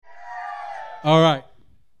All right.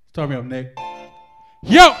 Start me up, Nick.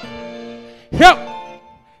 Yo!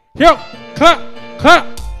 Clap,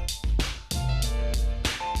 clap.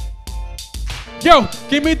 Yo,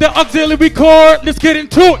 give me the auxiliary chord. Let's get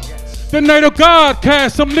into it. The Nerd of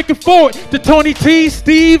Godcast. I'm looking forward to Tony T,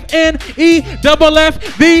 Steve, N-E, double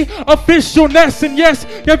F, the official Ness. And yes,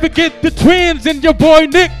 don't forget the twins and your boy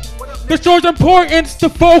Nick. The show's importance, the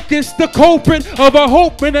focus, the culprit of our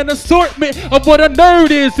hope and an assortment of what a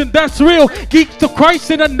nerd is. And that's real. Geeks to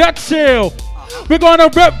Christ in a nutshell. We're gonna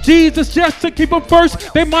rep Jesus just to keep him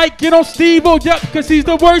first. They might get on Steve-O, yep, because he's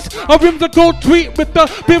the worst. A whimsical tweet with the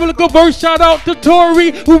biblical verse. Shout out to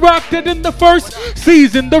Tori, who rocked it in the first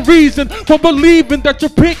season. The reason for believing that your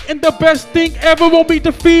pick and the best thing ever won't be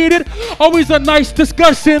defeated. Always a nice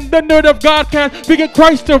discussion. The Nerd of Godcast, big in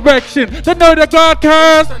Christ direction. The Nerd of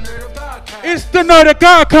Godcast. It's the Nerd of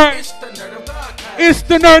Godcast. It's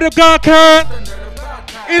the Nerd of Godcast.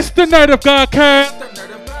 It's the Nerd of Godcast.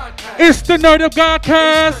 It's the Nerd of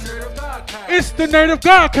Godcast. It's the Nerd of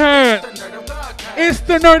Godcast. It's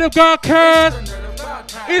the Nerd of Godcast.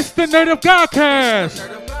 It's the Nerd of Godcast.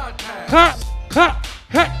 Clap, clap,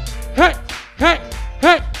 hey, hey, hey,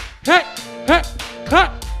 hey, hey, hey,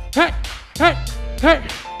 clap, hey, hey, hey.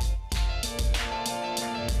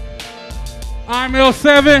 I'm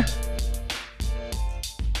L7.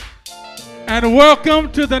 And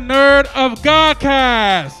welcome to the Nerd of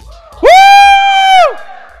Godcast. Woo!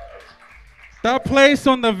 That place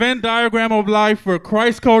on the Venn diagram of life where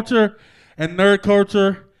Christ culture and nerd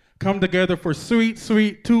culture come together for sweet,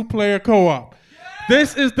 sweet two-player co-op.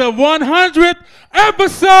 This is the 100th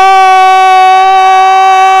episode!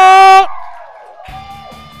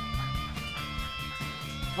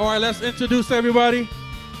 All right, let's introduce everybody.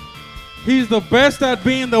 He's the best at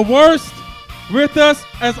being the worst. With us,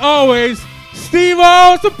 as always,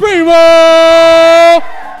 Steve-O Supremo!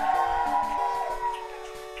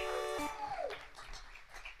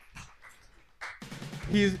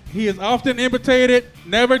 He is often imitated,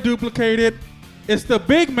 never duplicated. It's the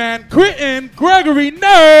big man, Quentin Gregory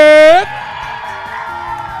Nerd!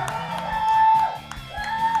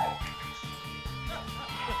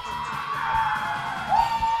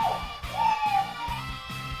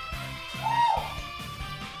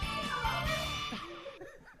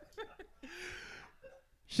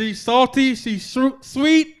 She's salty, she's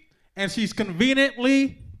sweet, and she's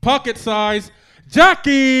conveniently pocket-sized.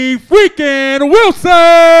 Jackie freaking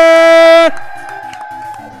Wilson!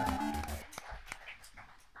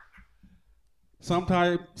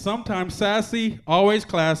 Sometimes sassy, always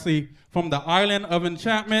classy. From the island of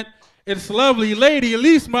enchantment, it's lovely lady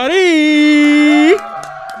Elise Marie!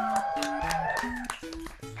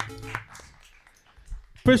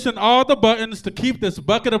 Pushing all the buttons to keep this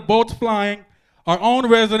bucket of bolts flying. Our own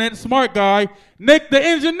resident smart guy, Nick the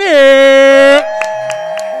engineer!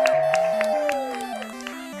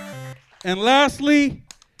 And lastly,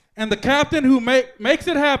 and the captain who makes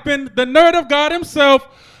it happen, the Nerd of God himself,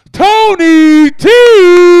 Tony T!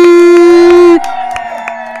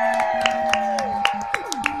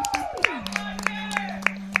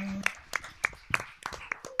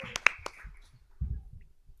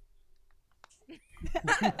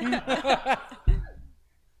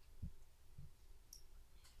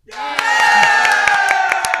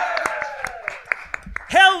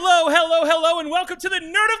 Hello, and welcome to the Nerd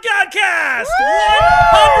of Godcast!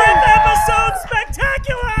 100th episode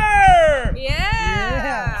spectacular!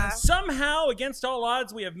 Yeah! Somehow, against all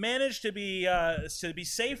odds, we have managed to be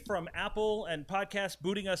safe from Apple and podcasts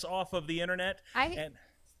booting us off of the internet. I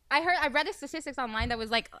read the statistics online that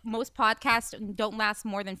was like most podcasts don't last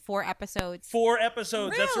more than 4 episodes. 4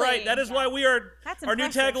 episodes, really? That's right. That is why we are. That's our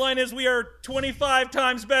impressive. new tagline is we are 25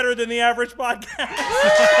 times better than the average podcast.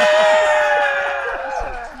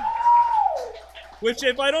 Which,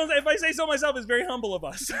 if I say so myself, is very humble of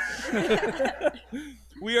us.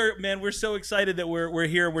 We're so excited that we're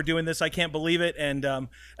here. We're doing this. I can't believe it. And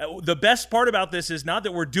the best part about this is not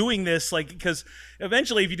that we're doing this, because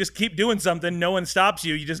eventually, if you just keep doing something, no one stops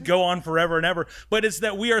you. You just go on forever and ever. But it's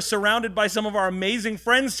that we are surrounded by some of our amazing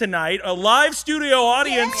friends tonight, a live studio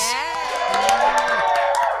audience. Yeah.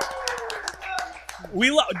 We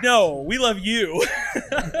love you.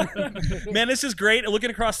 Man, this is great. Looking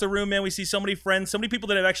across the room, man, we see so many friends, so many people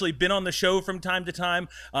that have actually been on the show from time to time.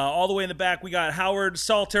 All the way in the back, we got Howard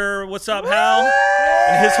Salter. What's up, Hal?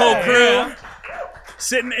 And his whole crew.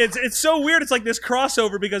 sitting. It's so weird. It's like this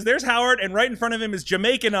crossover because there's Howard, and right in front of him is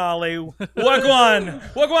Jamaican Ali. Wagwan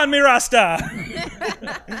Mirasta.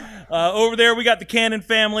 Over there, we got the Cannon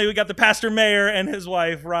family. We got the Pastor Mayor and his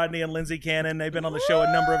wife, Rodney and Lindsay Cannon. They've been on the show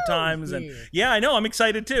a number of times, and yeah, I know. I'm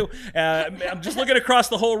excited too. I'm just looking across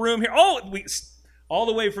the whole room here. All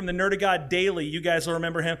the way from the Nerd of God Daily. You guys will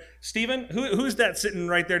remember him. Steven, who's that sitting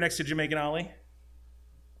right there next to Jamaican Ali?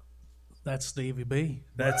 That's Stevie B.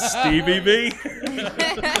 That's Stevie B.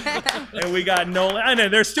 And we got Nolan. I know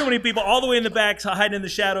there's too many people all the way in the back hiding in the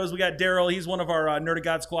shadows. We got Daryl. He's one of our Nerd of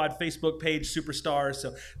God Squad Facebook page superstars.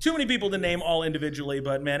 So too many people to name all individually.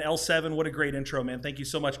 But man, L7, what a great intro, man. Thank you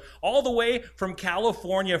so much. All the way from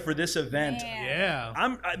California for this event.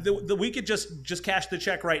 Yeah. We could just cash the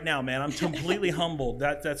check right now, man. I'm completely humbled.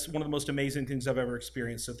 That's one of the most amazing things I've ever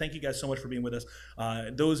experienced. So thank you guys so much for being with us.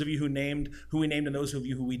 Those of you who we named, and those of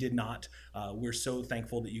you who we did not. We're so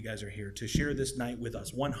thankful that you guys are here to share this night with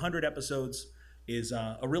us. 100 episodes is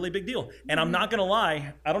a really big deal. And I'm not going to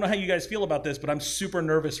lie, I don't know how you guys feel about this, but I'm super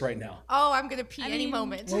nervous right now. Oh, I'm going to pee any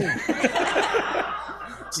moment.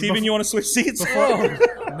 Steven, you want to switch seats?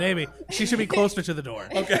 Maybe. She should be closer to the door.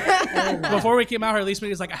 Okay. Before we came out, her lease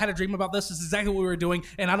meeting was like, I had a dream about this. This is exactly what we were doing,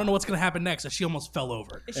 and I don't know what's going to happen next. And she almost fell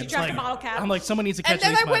over. She dropped the bottle cap. I'm like, someone needs to catch And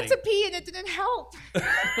then Elise I went Money. to pee and it didn't help.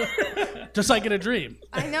 Just like in a dream.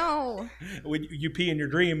 I know. When you pee in your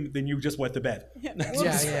dream, then you just wet the bed. Yeah.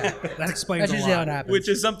 That explains That's a usually how lot. it happens. Which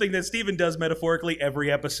is something that Steven does metaphorically every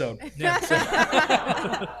episode.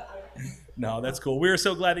 No, that's cool. We're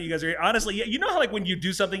so glad that you guys are here. Honestly, you know how like when you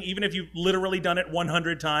do something, even if you've literally done it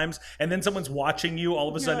 100 times, and then someone's watching you, all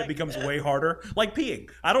of a sudden it becomes way harder. Like peeing.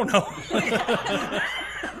 I don't know.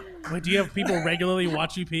 Wait, do you have people regularly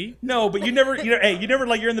watch you pee? No, but you never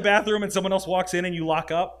like you're in the bathroom and someone else walks in and you lock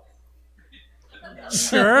up.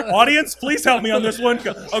 Sure. Audience, please help me on this one.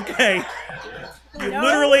 Okay. You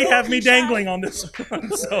literally have me dangling on this one.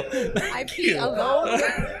 So I pee alone.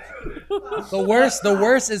 The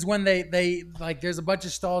worst is when they like there's a bunch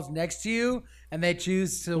of stalls next to you and they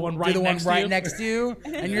choose to do the one right next to you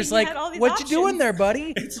and you're just like, had all these what options. you doing there,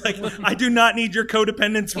 buddy? it's like, I do not need your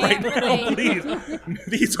codependence right now, please.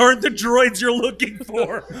 These aren't the droids you're looking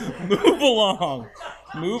for. Move along.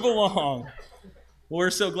 Move along. Well, we're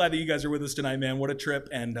so glad that you guys are with us tonight, man. What a trip,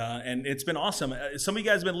 and it's been awesome. Some of you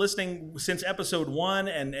guys have been listening since episode 1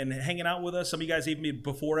 and hanging out with us. Some of you guys even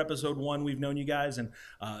before episode 1, we've known you guys, and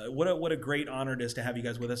what a great honor it is to have you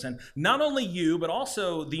guys with us. And not only you, but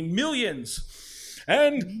also the millions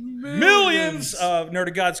and millions of Nerd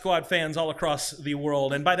of God Squad fans all across the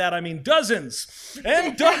world. And by that, I mean dozens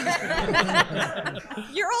and dozens.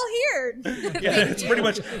 You're all here. Yeah, it's pretty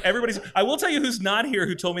much everybody's. I will tell you who's not here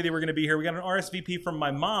who told me they were going to be here. We got an RSVP from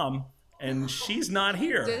my mom, and she's not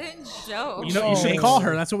here. Didn't show. You know, you should call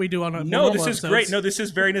her. That's what we do on a No, normal this is episodes. great. No, this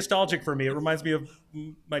is very nostalgic for me. It reminds me of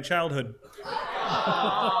my childhood.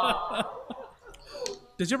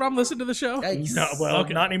 Did your mom listen to the show? No, well,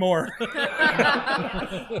 not anymore.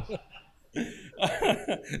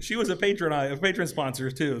 She was a patron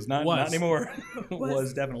sponsor too. It's not anymore.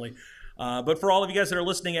 Was definitely. But for all of you guys that are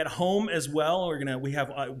listening at home as well,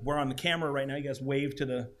 we're on the camera right now. You guys wave to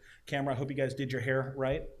the camera. I hope you guys did your hair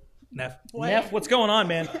right. Neff. Neff, what's going on,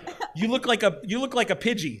 man? You look like a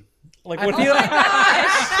Pidgey. Like what?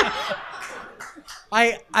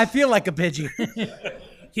 I feel like a Pidgey.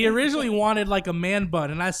 He originally wanted like a man bun,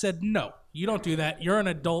 and I said, no, you don't do that. You're an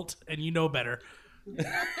adult, and you know better.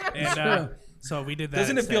 And so we did that.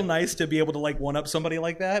 Doesn't it feel nice to be able to like one up somebody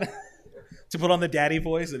like that? To put on the daddy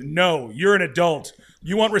voice? No, you're an adult.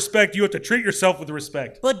 You want respect, you have to treat yourself with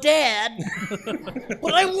respect. But Dad,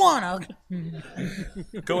 but I wanna.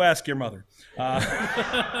 Go ask your mother.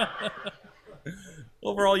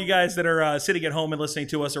 Well, for all you guys that are sitting at home and listening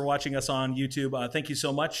to us or watching us on YouTube, thank you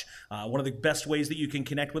so much. One of the best ways that you can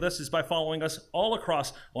connect with us is by following us all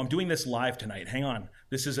across. Well, I'm doing this live tonight. Hang on.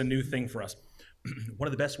 This is a new thing for us. One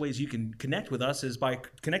of the best ways you can connect with us is by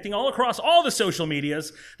connecting all across all the social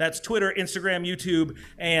medias. That's Twitter, Instagram, YouTube,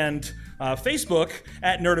 and Facebook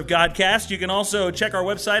at Nerd of Godcast. You can also check our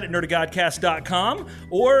website at nerdofgodcast.com,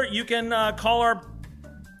 or you can call our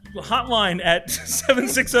hotline at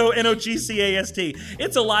 760-NOGCAST.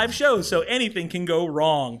 It's a live show, so anything can go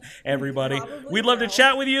wrong, everybody. We'd love to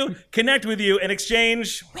chat with you, connect with you, and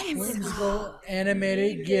exchange. Whimsical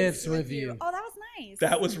animated gifts with you. Oh, that was nice.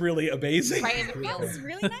 That was really amazing. Right in the That field. was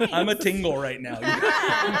really nice. I'm a tingle right now.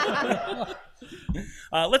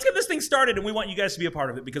 Let's get this thing started, and we want you guys to be a part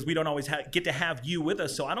of it because we don't always get to have you with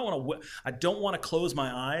us. So I don't want to close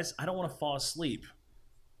my eyes. I don't want to fall asleep.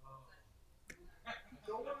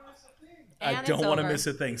 And I don't it's want to over. miss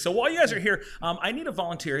a thing. So while you guys are here, I need a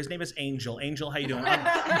volunteer. His name is Angel. Angel, how you doing?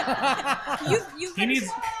 He needs.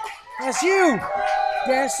 That's you.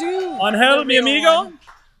 That's you. Angel, mi amigo.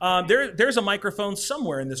 There's a microphone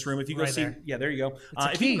somewhere in this room. If you go Right see, there. yeah, there you go. a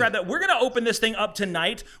If you key. can grab that, we're gonna open this thing up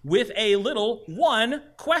tonight with a little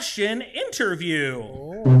 1-question interview.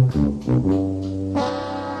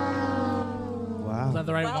 Is that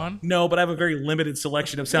the right one? No, but I have a very limited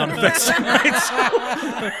selection of sound effects tonight.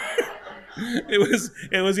 So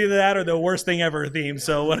it was either that or the worst thing ever theme.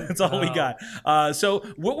 So that's all we got. So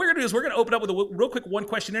what we're gonna do is we're gonna open up with a real quick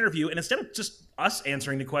 1-question interview, and instead of just us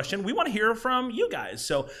answering the question, we want to hear from you guys.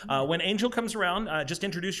 So when Angel comes around, just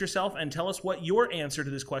introduce yourself and tell us what your answer to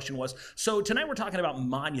this question was. So tonight we're talking about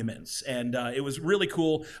monuments, and it was really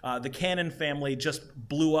cool. The Cannon family just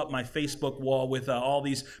blew up my Facebook wall with all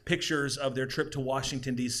these pictures of their trip to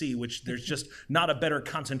Washington, D.C., which there's just not a better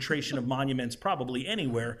concentration of monuments probably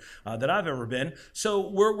anywhere that I've ever been. So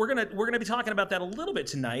we're gonna be talking about that a little bit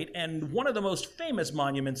tonight. And one of the most famous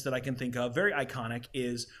monuments that I can think of, very iconic,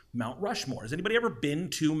 is Mount Rushmore. Has anybody ever been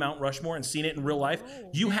to Mount Rushmore and seen it in real life?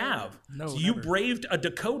 You have. No, so you never. braved a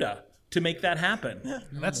Dakota to make that happen.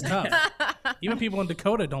 That's tough. Even people in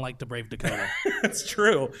Dakota don't like to brave Dakota. That's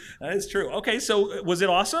true. That is true. Okay, so was it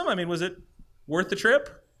awesome? I mean, was it worth the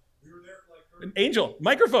trip? Angel,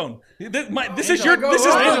 microphone. This is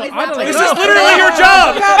literally your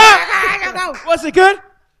job. Was it good?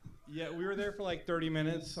 Yeah, we were there for like 30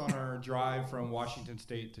 minutes on our drive from Washington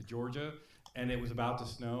State to Georgia, and it was about to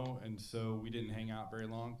snow, and so we didn't hang out very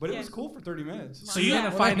long. But it was cool for 30 minutes. So you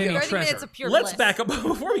didn't find any 30 treasure. minutes of pure Let's bliss. back up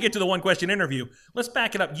before we get to the 1-question interview. Let's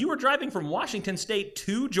back it up. You were driving from Washington State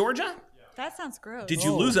to Georgia? That sounds gross. Did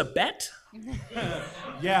you lose a bet?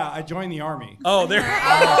 Yeah, I joined the Army. Oh, there.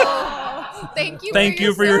 Oh, thank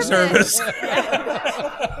you for your service.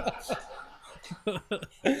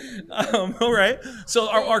 All right. So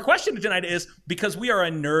our question tonight is, because we are a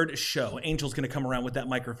nerd show, Angel's going to come around with that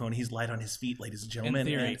microphone. He's light on his feet, ladies and gentlemen.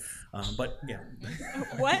 In theory. But yeah,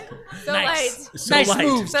 What? So Nice. light. so Nice light.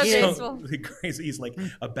 moves, So kid. graceful. Crazy. He's like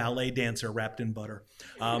a ballet dancer wrapped in butter.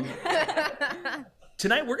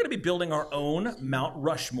 Tonight, we're going to be building our own Mount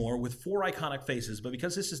Rushmore with 4 iconic faces. But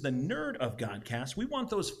because this is the Nerd of Godcast, we want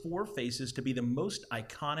those 4 faces to be the most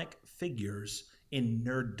iconic figures in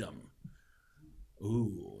nerddom.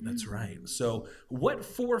 Ooh, that's right. So what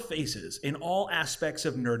 4 faces in all aspects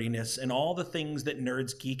of nerdiness and all the things that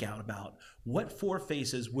nerds geek out about, what 4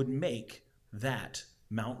 faces would make that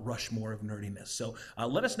Mount Rushmore of nerdiness? So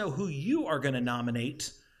let us know who you are going to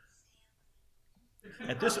nominate.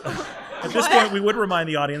 At this point, we would remind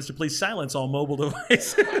the audience to please silence all mobile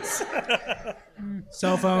devices.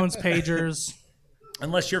 Cell phones, pagers.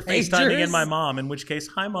 Unless you're FaceTiming in Pagers? my mom, in which case,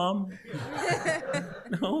 hi, Mom.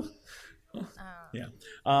 No? Yeah.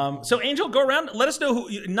 So, Angel, go around. Let us know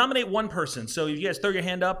who. Nominate one person. So, you guys throw your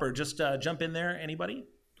hand up or just jump in there. Anybody?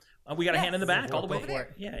 We got a hand in the back all the way. Go for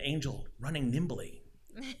it. Yeah, Angel, running nimbly.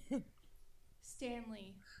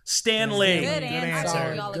 Stanley. Stanley. Good answer.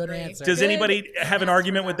 answer. We all Good agree. answer. Does anybody have an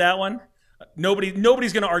argument with that one? Nobody's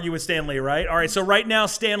going to argue with Stan Lee, right? All right, so right now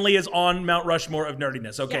Stan Lee is on Mount Rushmore of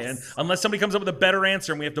nerdiness. Okay, Yes. and unless somebody comes up with a better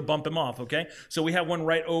answer and we have to bump him off, okay? So we have one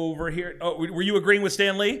right over here. Oh, were you agreeing with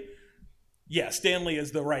Stan Lee? Yeah, Stan Lee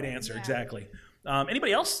is the right answer, exactly.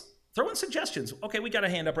 Anybody else? Throw in suggestions. Okay, we got a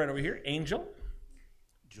hand up right over here. Angel?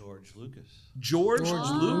 George Lucas. George Lucas.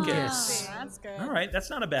 Lucas. That's good. All right, that's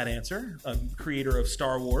not a bad answer. Creator of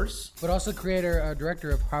Star Wars. But also director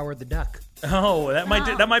of Howard the Duck. Oh, that might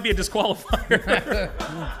be a disqualifier.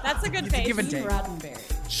 That's a good face. Give and take.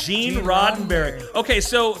 Gene Gene Roddenberry. Roddenberry. Okay,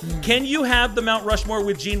 so can you have the Mount Rushmore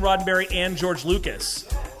with Gene Roddenberry and George Lucas?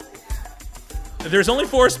 There's only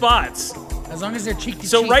 4 spots. As long as they're cheek to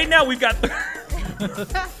So cheek. right now we've got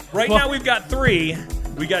now we've got 3.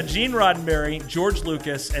 We got Gene Roddenberry, George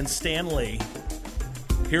Lucas, and Stan Lee.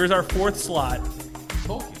 Here's our 4th slot.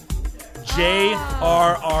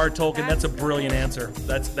 J.R.R. Tolkien. That's a brilliant answer.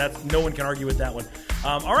 That's no one can argue with that one.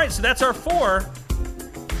 All right, so that's our 4.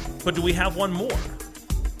 But do we have one more?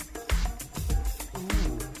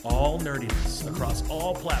 All nerdiness across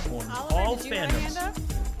all platforms, Oliver, all did you have a hand fandoms.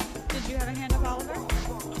 up? Did you have a hand up, Oliver?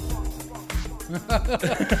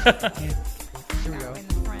 Here we go. In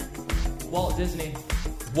the front. Walt Disney.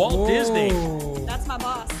 Walt Disney. Whoa. That's my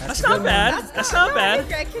boss. That's not bad. That's not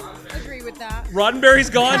bad. I can agree with that. Roddenberry's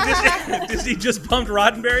gone. Disney just bumped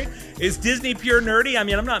Roddenberry. Is Disney pure nerdy? I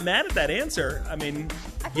mean, I'm not mad at that answer. I mean,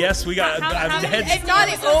 yes, we got How many- heads. It's not.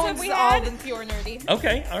 It episodes have owns we all had? the pure nerdy.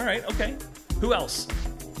 Okay, all right, okay. Who else?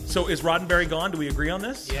 So is Roddenberry gone? Do we agree on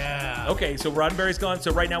this? Yeah. Okay, so Roddenberry's gone.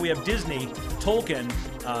 So right now we have Disney, Tolkien,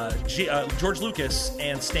 George Lucas,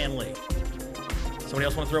 and Stan Lee. Somebody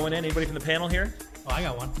else want to throw one in? Anybody from the panel here? Oh, I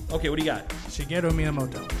got one. Okay, what do you got? Shigeru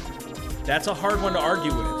Miyamoto. That's a hard one to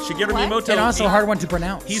argue with. Shigeru Miyamoto. And also a hard one to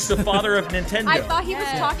pronounce. He's the father of Nintendo. I thought he was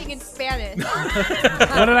talking in Spanish.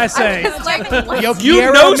 What did I say? I was like, what?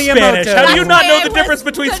 You know Spanish. How do you not know the was difference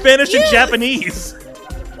between Spanish and Japanese?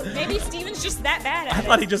 Maybe Steven's just that bad at I it.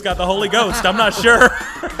 thought he just got the Holy Ghost. I'm not sure.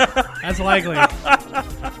 That's likely.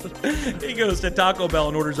 He goes to Taco Bell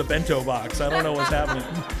and orders a bento box. I don't know what's happening.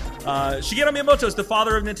 Shigeru Miyamoto is the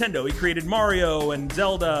father of Nintendo. He created Mario and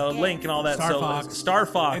Zelda, Link, and all that. Star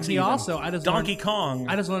Fox. And he even. also, Donkey Kong.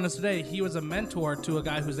 I just learned this today. He was a mentor to a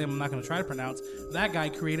guy whose name I'm not going to try to pronounce. That guy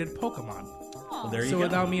created Pokemon. Well, there you So go.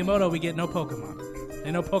 without Miyamoto, we get no Pokemon.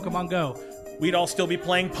 And no Pokemon Go. We'd all still be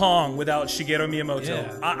playing Pong without Shigeru Miyamoto.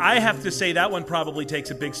 Yeah. I have to say that one probably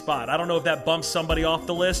takes a big spot. I don't know if that bumps somebody off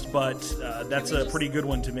the list, but that's a pretty good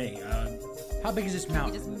one to me. How big is this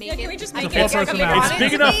mouth? Just make Yeah, can it- we just I make guess it I four-person can mouth? make It's it big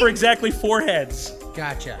to enough me. for exactly 4 heads.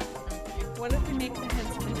 Gotcha. What if we make the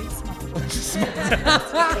heads really small?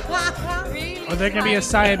 Really Or there can be a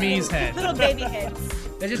Siamese head. Little baby heads.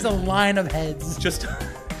 There's just a line of heads. Just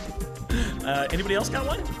anybody else got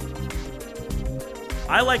one?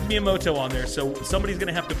 I like Miyamoto on there, so somebody's going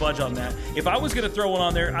to have to budge on that. If I was going to throw one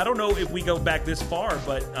on there, I don't know if we go back this far,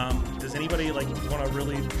 but does anybody want to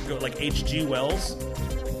really go like H.G. Wells,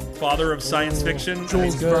 father of science fiction?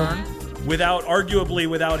 Jules Verne. Arguably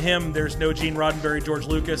without him, there's no Gene Roddenberry, George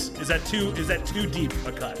Lucas. Is that too deep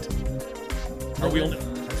a cut? Are we only?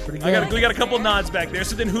 That's pretty good. We got a couple nods back there.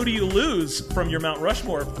 So then, who do you lose from your Mount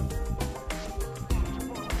Rushmore?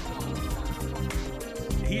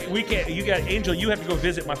 We can't. You got Angel. You have to go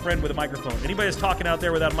visit my friend with a microphone. Anybody that's talking out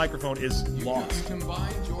there without a microphone is lost. Combine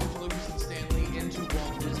George Lucas and Stan Lee into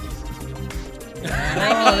Walt Disney.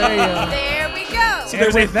 Oh, there you go. There we go. So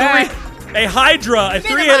there's with that- a Hydra, a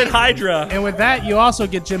three-headed Hydra. And with that, you also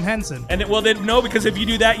get Jim Henson. And no, because if you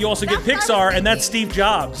do that, you also get That's what I Pixar, was and that's thinking. Steve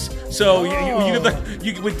Jobs. So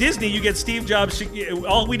with Disney, you get Steve Jobs.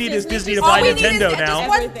 All we need is Disney to All buy we need is Nintendo just now.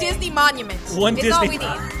 one Everything. Disney monument. One it's all Disney- we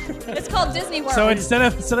need. It's called Disney World. So instead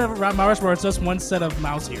of Mount Rushmore, it's just one set of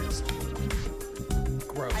mouse ears.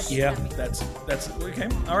 Gross. Yeah, that's okay.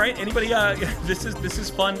 All right. Anybody? This is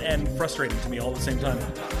fun and frustrating to me all at the same time.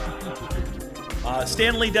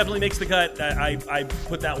 Stan Lee definitely makes the cut. I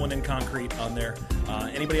put that one in concrete on there.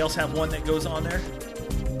 Anybody else have one that goes on there?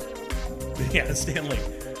 Yeah, Stan Lee.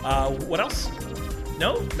 What else?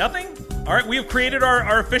 No, nothing. All right, we have created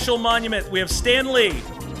our official monument. We have Stan Lee.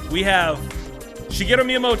 We have Shigeru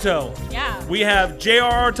Miyamoto. Yeah. We have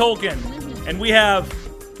J.R.R. Tolkien, and we have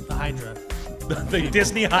The Hydra. the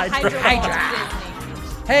Disney Hydra.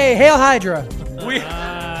 Hey, hail Hydra.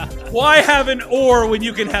 Why have an or when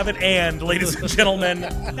you can have an and, ladies and gentlemen?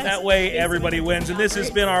 That way everybody wins. And this has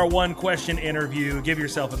been our one question interview. Give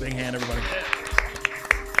yourself a big hand, everybody.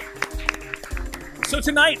 So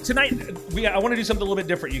tonight, I want to do something a little bit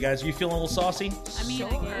different, you guys. Are you feeling a little saucy? I mean, I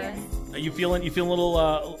guess. Are you feeling a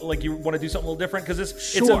little like you want to do something a little different?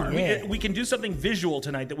 Because we can do something visual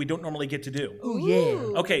tonight that we don't normally get to do. Oh,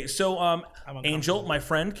 yeah. Okay, so Angel, my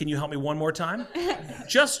friend, can you help me one more time?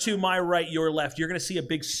 Just to my right, your left, you're going to see a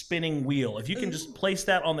big spinning wheel. If you can just place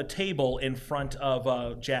that on the table in front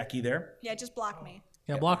of Jackie there. Yeah, just block me.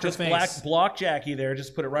 Yeah, block Just her face. block Jackie there.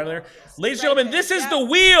 Just put it right there. Ladies and gentlemen, this is the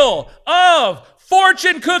wheel of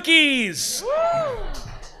fortune cookies.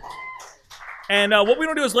 And what we're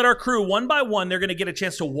going to do is let our crew, one by one, they're going to get a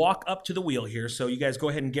chance to walk up to the wheel here. So you guys go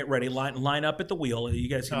ahead and get ready. Line up at the wheel. You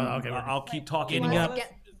guys can, okay. I'll keep talking. Getting up.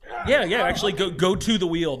 Yeah, actually go to the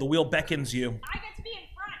wheel. The wheel beckons you. I get to be in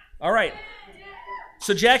front. All right.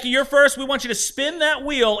 So, Jackie, you're first. We want you to spin that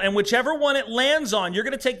wheel, and whichever one it lands on, you're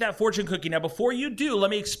going to take that fortune cookie. Now, before you do, let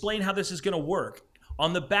me explain how this is going to work.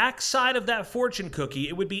 On the back side of that fortune cookie,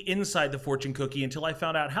 it would be inside the fortune cookie until I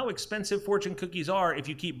found out how expensive fortune cookies are if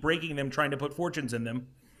you keep breaking them trying to put fortunes in them.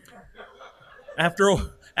 After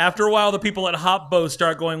a while, the people at Hopbo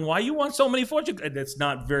start going, why you want so many fortune cookies? It's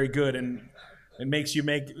not very good, and it makes you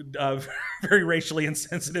make very racially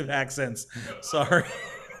insensitive accents. Sorry.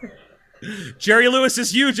 Jerry Lewis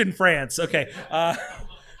is huge in France. Okay.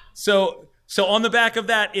 So on the back of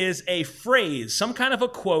that is a phrase, some kind of a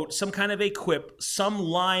quote, some kind of a quip, some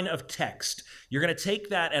line of text. You're going to take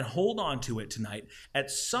that and hold on to it tonight.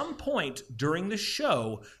 At some point during the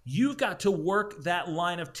show, you've got to work that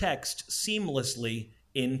line of text seamlessly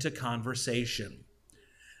into conversation.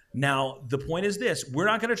 Now, the point is this. We're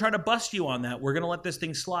not going to try to bust you on that. We're going to let this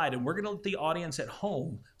thing slide, and we're going to let the audience at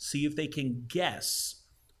home see if they can guess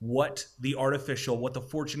what the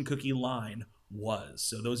fortune cookie line was.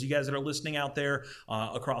 So those of you guys that are listening out there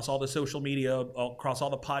across all the social media, across all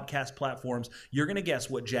the podcast platforms, you're going to guess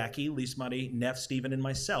what Jackie, Lismati, Neff, Steven, and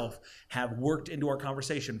myself have worked into our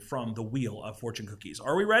conversation from the Wheel of Fortune Cookies.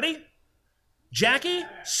 Are we ready? Jackie,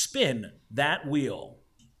 spin that wheel.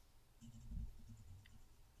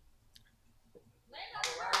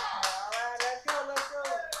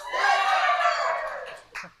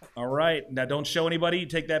 All right. Now, don't show anybody. You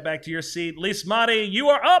take that back to your seat. Lismati, you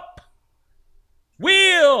are up.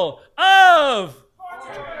 Wheel of...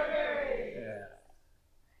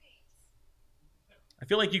 I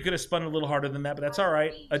feel like you could have spun a little harder than that, but that's all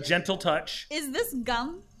right. A gentle touch. Is this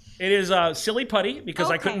gum? It is silly putty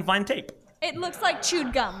because I couldn't find tape. It looks like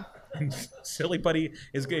chewed gum. Silly putty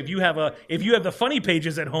is good. If you have the funny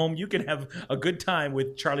pages at home, you can have a good time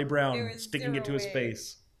with Charlie Brown sticking it to his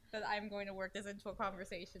face. But I'm going to work this into a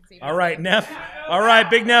conversation. All right, Neff. All right,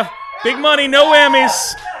 Big Neff. Big money, no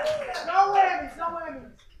whammies. No whammies, no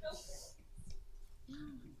whammies.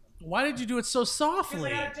 Why did you do it so softly?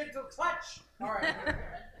 Gentle touch. All right.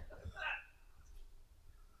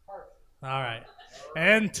 All right.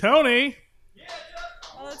 And Tony.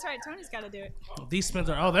 Oh, that's right. Tony's got to do it. These spins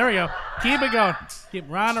are... Oh, there we go. Keep it going. Keep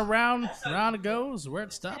round and round. Round it goes. Where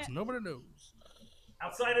it stops, nobody knows.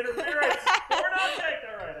 Outside interference. Forward object.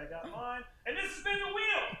 All right, I got mine. And this has been the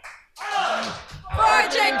Wheel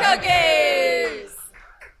Fortune Cookies!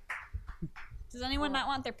 Does anyone not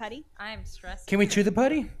want their putty? I'm stressed. Can we chew the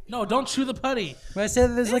putty? No, don't chew the putty. But I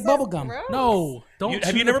said there's like bubble gum. No, don't chew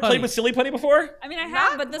Have you the never putty. played with silly putty before? I mean, I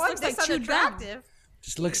have, but this looks like chewed gum.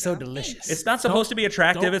 Just looks so delicious. It's not supposed to be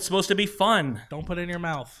attractive. don't- It's supposed to be fun. Don't put it in your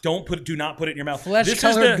mouth. Do not put it in your mouth.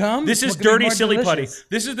 Flesh-colored gum? This is What could be dirty more silly delicious? putty.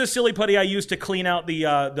 This is the silly putty I use to clean out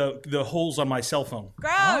the holes on my cell phone.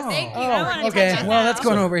 Gross. Thank you. I don't want to Okay, touch it well, now. that's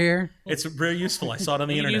going over here. It's very useful. I saw it on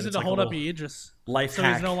the You can internet. use it It's to like hold a up little your Idris. life So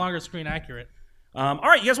hack. he's no longer screen accurate. All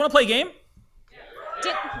right, you guys want to play a game?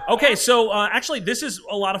 Okay, so actually, this is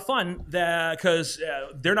a lot of fun because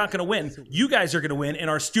they're not going to win. You guys are going to win in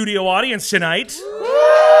our studio audience tonight.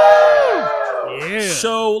 Yeah.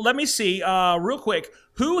 So let me see, real quick.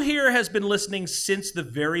 Who here has been listening since the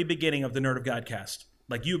very beginning of the Nerd of Godcast?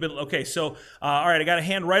 Like you've been, okay, so, all right, I got a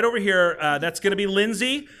hand right over here. That's going to be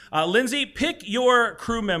Lindsay. Lindsay, pick your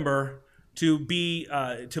crew member to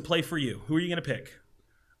play for you. Who are you going to pick?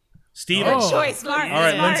 Steven. Oh. Choice, Mark. All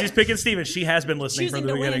right, Smart. Lindsay's picking Steven. She has been listening Choosing from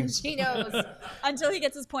the to beginning. win. She knows. Until he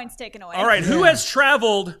gets his points taken away. All right, who has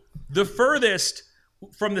traveled the furthest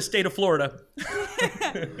from the state of Florida?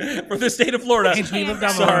 From the state of Florida.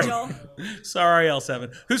 Sorry. Sorry,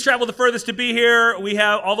 L7. Who's traveled the furthest to be here? We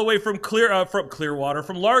have all the way from Clearwater,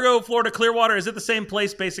 from Largo, Florida, Clearwater. Is it the same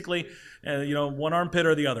place, basically? One armpit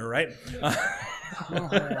or the other, right?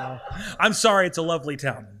 I'm sorry, it's a lovely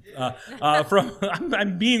town.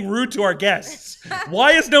 I'm being rude to our guests.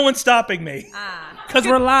 Why is no one stopping me? Because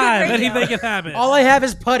we're live. Anything can happen. All I have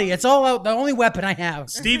is putty. It's all the only weapon I have.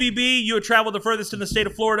 Stevie B, you have traveled the furthest in the state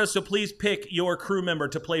of Florida, so please pick your crew member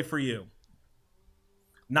to play for you.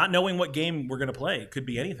 Not knowing what game we're going to play. Could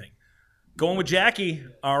be anything. Going with Jackie.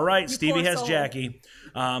 All right, Stevie poor has soul. Jackie.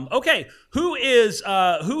 Okay, who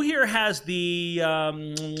here has the? I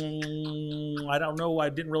don't know. I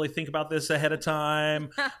didn't really think about this ahead of time.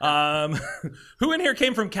 Who in here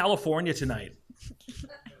came from California tonight?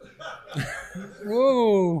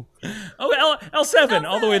 Whoa. Oh, L7,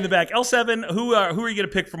 all the way in the back. L7. Who are you going to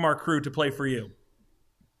pick from our crew to play for you?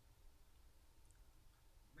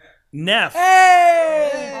 Neff.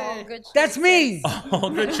 Hey! Good That's me. All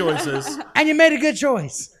good choices. And you made a good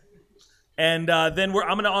choice. And then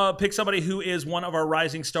I'm going to pick somebody who is one of our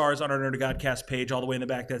rising stars on our Nerd of Godcast page, all the way in the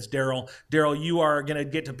back. That's Daryl. Daryl, you are going to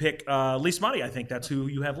get to pick Lismati. I think that's who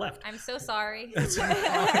you have left. I'm so sorry.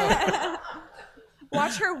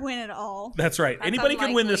 Watch her win it all. That's right. That's Anybody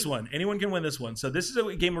can win unlikely. this one. Anyone can win this one. So this is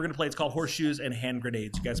a game we're going to play. It's called Horseshoes and Hand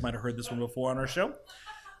Grenades. You guys might have heard this one before on our show.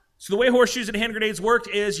 So the way Horseshoes and Hand Grenades worked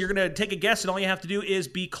is you're going to take a guess, and all you have to do is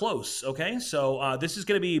be close, okay? So this is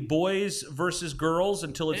going to be boys versus girls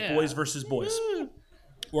until it's boys versus boys.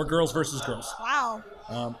 Or girls versus girls. Wow.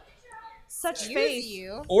 Such faith.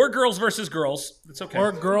 You. Or girls versus girls. It's okay.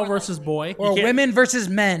 Or girl versus boy. Or can't- women versus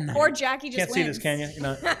men. Or Jackie just Can't see wins. this, can you? You're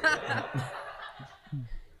not.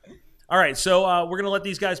 All right, so we're going to let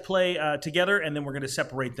these guys play together, and then we're going to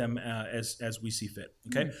separate them as we see fit.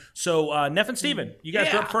 Okay? So, Neff and Steven, you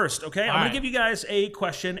guys are up first, okay? I'm going to give you guys a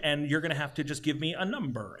question, and you're going to have to just give me a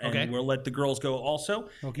number. And we'll let the girls go also,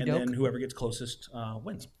 and then whoever gets closest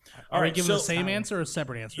wins. All right, give them the same answer or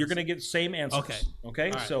separate answers? You're going to get the same answers.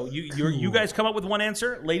 Okay? Right. So you guys come up with one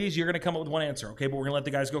answer. Ladies, you're going to come up with one answer, okay? But we're going to let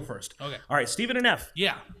the guys go first. Okay. All right, Steven and Neff.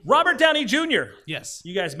 Yeah. Robert Downey Jr. Yes.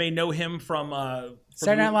 You guys may know him from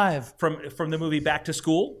Saturday Night Live. From the movie Back to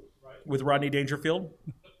School with Rodney Dangerfield.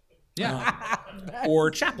 Yeah. Or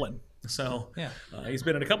Chaplin. So yeah. He's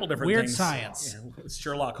been in a couple different Weird things. Science. Yeah,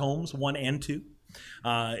 Sherlock Holmes 1 and 2.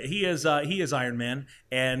 He is Iron Man.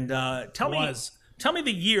 And tell me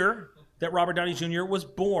the year that Robert Downey Jr. was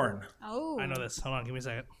born. Oh. I know this. Hold on, give me a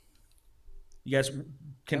second. You guys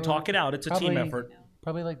can talk it out. It's a team effort.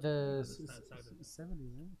 Probably like the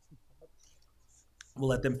 70s. We'll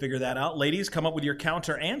let them figure that out. Ladies, come up with your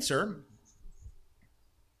counter answer.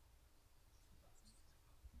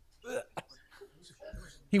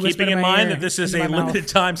 Keeping in mind that this is a limited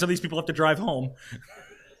time, some of these people have to drive home.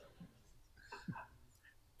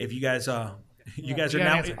 If you guys are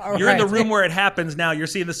now, you're in the room where it happens now. You're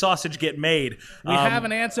seeing the sausage get made. We have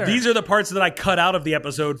an answer. These are the parts that I cut out of the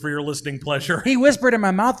episode for your listening pleasure. He whispered and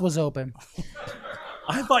my mouth was open.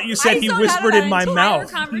 I thought you said he whispered in my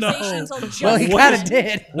mouth. No. Well, he kind of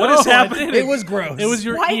did. What is happening? It was gross. It was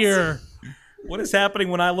your ear. What is happening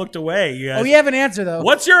when I looked away? You guys? Oh, you have an answer, though.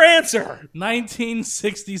 What's your answer?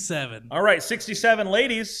 1967. All right, 67,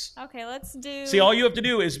 ladies. Okay, let's do... See, all you have to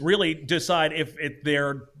do is really decide if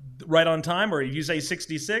they're right on time, or if you say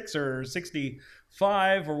 66 or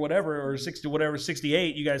 65 or whatever, or 60, whatever,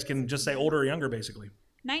 68, you guys can just say older or younger, basically.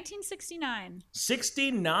 1969.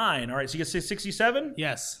 69. All right, so you guys say 67?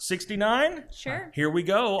 Yes. 69? Sure. Here we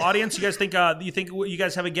go. Audience, you guys think you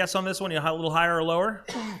guys have a guess on this one? A little higher or lower?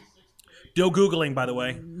 No Googling, by the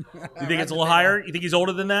way. You think it's a little higher? You think he's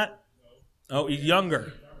older than that? Oh, he's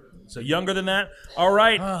younger. So younger than that? All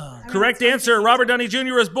right. Correct answer. Robert Downey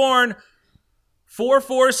Jr. was born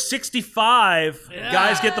 4/4/65. Yeah.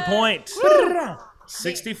 Guys get the point.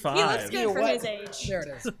 65. He looks good for his age. There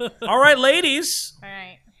it is. All right, ladies. All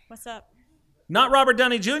right. What's up? Not Robert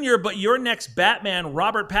Downey Jr., but your next Batman,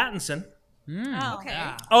 Robert Pattinson. Oh, okay.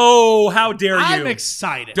 Yeah. Oh, how dare you. I'm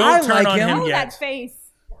excited. Don't turn on him Oh, yet. that face.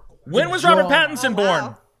 When was Robert Pattinson born?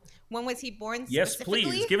 Wow. When was he born? Yes,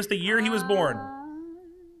 please. Give us the year he was born.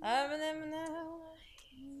 I'll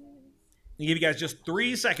give you guys just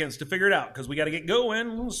 3 seconds to figure it out because we got to get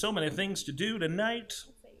going. So many things to do tonight.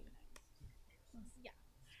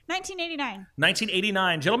 1989.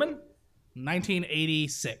 1989, gentlemen.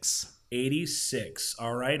 1986. 86.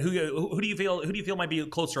 All right. Who do you feel might be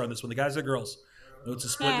closer on this one? The guys or the girls? No, it's a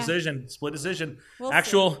split decision. Split decision. We'll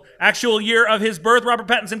actual year of his birth. Robert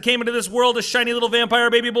Pattinson came into this world a shiny little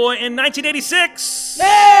vampire baby boy in 1986.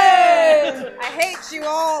 Hey! I hate you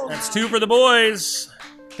all. That's 2 for the boys.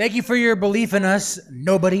 Thank you for your belief in us.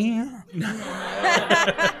 Nobody.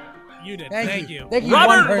 You did. Thank you. Thank you.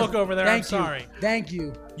 Robert, look over there. Thank I'm sorry. Thank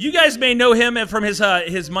you. You guys may know him from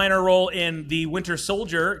his minor role in the Winter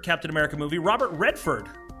Soldier Captain America movie. Robert Redford.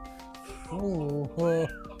 Oh.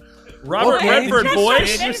 Robert Redford,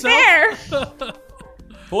 boys. There.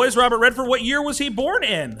 Boys, Robert Redford, what year was he born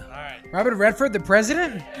in? All right. Robert Redford, the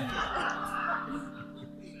president?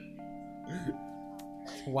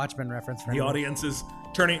 Watchmen reference for The him. audience is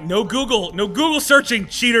turning. No Google searching,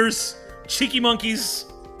 cheaters, cheeky monkeys.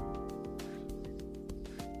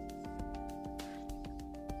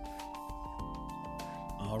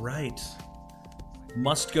 All right.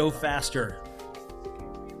 Must go faster.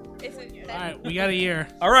 All right, we got a year.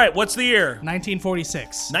 All right, what's the year?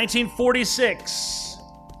 1946. 1946.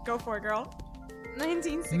 Go for it, girl.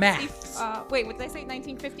 1960. Math. Wait, what did I say?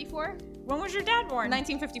 1954? When was your dad born?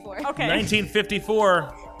 1954. Okay.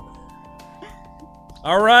 1954.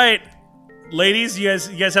 All right. Ladies, you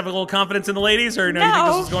guys have a little confidence in the ladies, or no? You think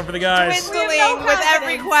this is going for the guys? Dwindling with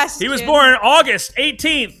every question. He was born August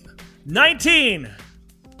 18th,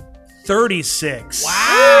 1936.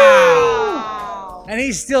 Wow. And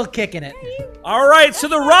he's still kicking it. All right, so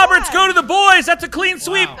the Roberts go to the boys. That's a clean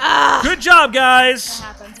sweep. Good job, guys.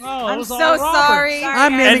 Oh, I'm so sorry.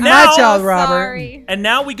 I'm naming And my now- child Robert. Sorry. And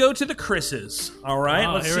now we go to the Chris's. All right,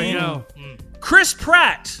 Oh, let's here see. we go. Chris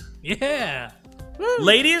Pratt. Yeah.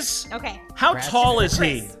 Ladies, Okay. how tall is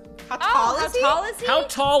he? How tall How is he? tall is he? How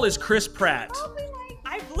tall is Chris Pratt?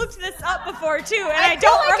 I've looked this up before too, and I I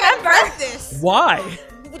don't feel like remember. I've read this. Why?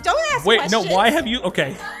 Don't ask Wait, questions. no, why have you?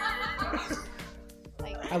 Okay.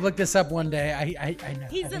 I looked this up one day. I know.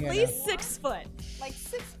 He's I at think I least know. 6 foot. Like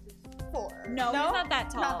 6'4". No, he's not that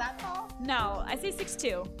tall. Not that tall. No, I say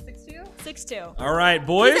 6'2". 6'2". 6'2"? 6'2". All right,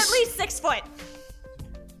 boys. He's at least 6 foot.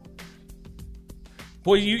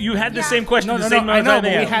 Boy, you had the same question. No, the no, same no. I know, amount of but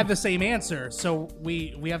time we they had the same answer, so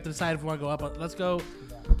we have to decide if we want to go up. Let's go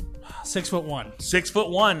 6'1".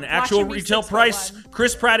 6'1". Actual him be retail 6'1". price.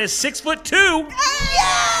 Chris Pratt is 6'2".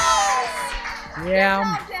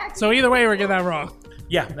 Yeah. So either way, we're getting that wrong.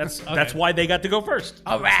 Yeah, that's why they got to go first.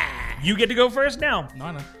 All right. You get to go first now.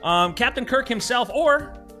 No, no. Captain Kirk himself,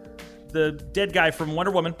 or the dead guy from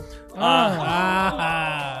Wonder Woman.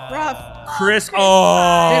 Rough. Chris. Then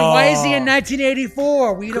Oh. why is he in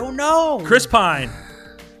 1984? We don't know. Chris Pine.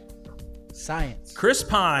 Science. Chris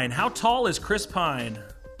Pine. How tall is Chris Pine?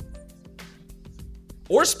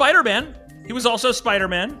 Or Spider-Man. He was also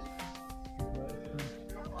Spider-Man.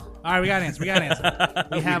 All right, we got an answer. We have an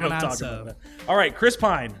don't talk answer. about that. All right, Chris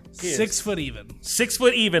Pine. He is 6 foot even. 6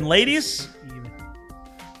 foot even. Ladies?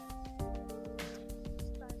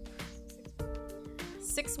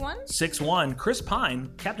 6'1"? 6'1". Chris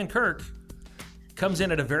Pine, Captain Kirk, comes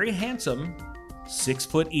in at a very handsome 6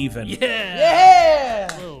 foot even.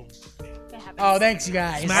 Yeah. Boom. Oh, thanks, you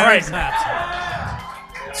guys. All right.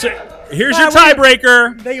 Snaps. So here's your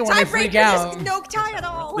tiebreaker. They want to freak Tiebreaker, out. there's no tie at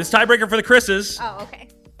all. This tiebreaker for the Chris's. Oh, okay.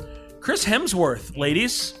 Chris Hemsworth,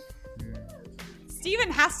 ladies.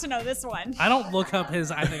 Steven has to know this one. I don't look up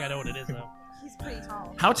his. I think I know what it is though. He's pretty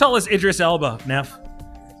tall. How tall is Idris Elba, Neff?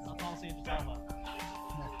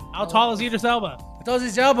 How tall is Idris Elba?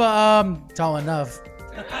 Idris Elba, tall enough.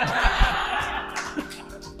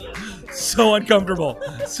 So uncomfortable.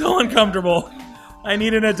 So uncomfortable. I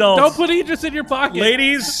need an adult. Don't put Idris in your pocket.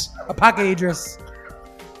 Ladies, A pocket Idris.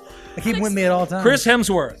 I keep him with me at all times. Chris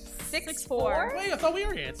Hemsworth. 6'4"? Wait, I thought we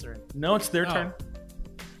were answering. No, it's their Oh. turn.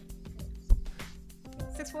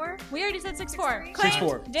 6'4"? We already said 6'4".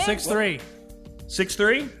 6'4". 6'3".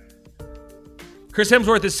 6'3"? Chris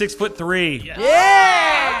Hemsworth is 6'3". Yeah.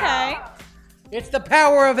 Okay. It's the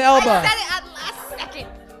power of I Elba. said it at last second.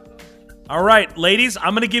 All right, ladies,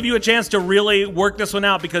 I'm going to give you a chance to really work this one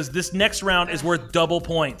out because this next round is worth double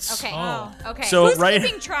points. Okay. Oh. Okay. So Who's right,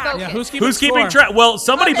 keeping track? Yeah, who's keeping who's keeping score? track? Well,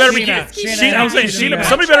 somebody better be Sheena. keeping. Sheena. I'm saying Sheena. Sheena.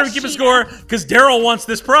 Somebody better be keeping score because Daryl wants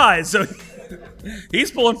this prize, so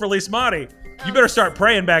he's pulling for Lismati. You better start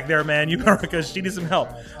praying back there, man. You better because she needs some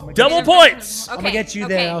help. Double points. Okay. I'm gonna get you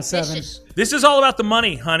there, L7. This is all about the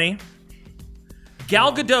money, honey.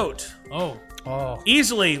 Gal Gadot, Oh. Oh.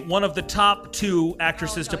 easily one of the top 2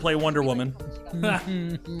 actresses to play Wonder Woman.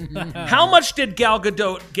 How much did Gal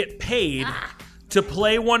Gadot get paid to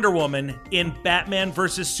play Wonder Woman in Batman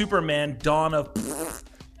vs. Superman: Dawn of?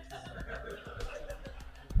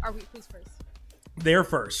 Are we? Who's first? They're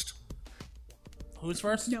first. Who's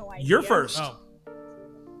first? No idea. You're first. Oh.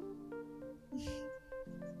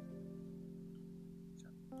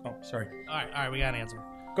 Oh, sorry. All right, we got an answer.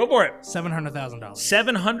 Go for it. $700,000.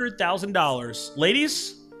 $700,000.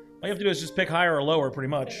 Ladies, all you have to do is just pick higher or lower, pretty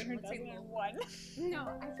much. No, I feel like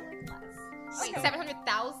less. Wait,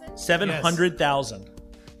 700,000? 700,000.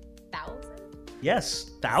 1,000? Yes,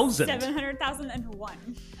 1,000.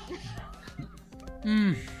 700,001.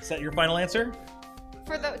 Is that your final answer?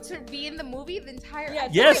 To be in the movie, the entire. Yeah,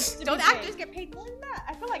 Yes. to Don't be actors paid. get paid more than that?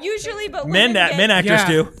 I feel like Usually, but Men women get actors Yeah.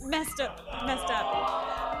 do. messed up.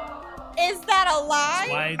 Is that a lie?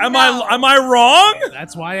 Why- Am I wrong?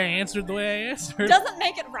 That's why I answered the way I answered. Doesn't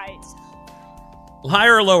make it right.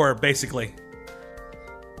 Higher or lower, basically.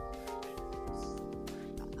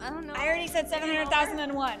 I don't know. I already said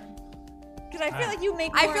 700,001. Because I feel like you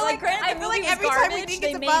make more. I feel like granted, I the feel movie like was every time we garbage, think they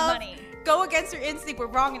it's made above, money. go against your instinct. We're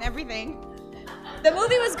wrong in everything. The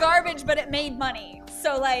movie was garbage, but it made money.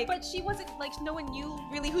 So like, But she wasn't like no one knew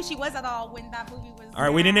really who she was at all when that movie was. All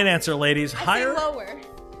right, we need an answer, ladies. I say Higher. lower.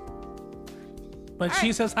 But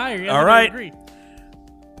she says higher. Yeah, All I right. agree.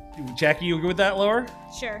 Jackie, you agree with that, lower?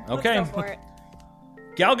 sure. Okay. Let's go for it.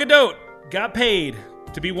 Gal Gadot got paid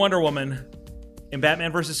to be Wonder Woman in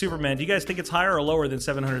Batman vs. Superman. Do you guys think it's higher or lower than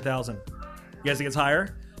 700,000? You guys think it's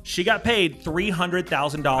higher? She got paid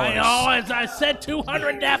 $300,000. I know. As I said,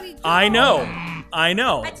 200. Neff. I know. I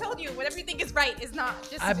know. I told you, whatever you think is right is not.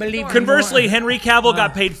 Just I believe ignore it. Conversely, Henry Cavill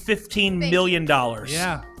got paid $15 million.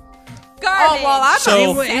 Yeah. Garbage. Oh well, I'm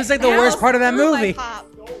So- He was like the worst part of that movie.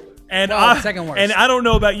 And Well, second worst. And I don't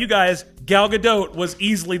know about you guys, Gal Gadot was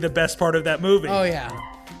easily the best part of that movie. Oh yeah.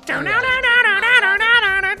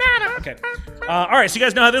 Okay. All right, so you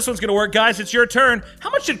guys know how this one's going to work. Guys, it's your turn. How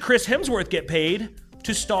much did Chris Hemsworth get paid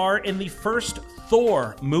to star in the first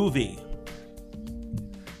Thor movie?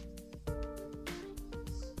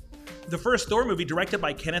 The first Thor movie, directed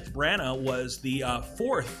by Kenneth Branagh, was the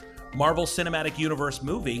fourth Marvel Cinematic Universe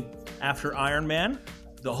movie after Iron Man,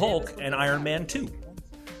 the Hulk, and Iron Man 2.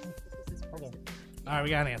 All right, we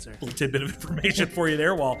got an answer. Little tidbit of information for you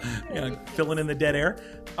there while filling in the dead air.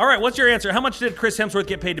 All right, what's your answer? How much did Chris Hemsworth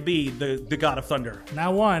get paid to be the God of Thunder?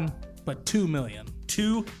 Not 1, but $2 million.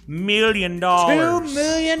 $2 million. $2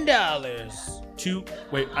 million.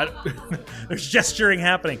 There's gesturing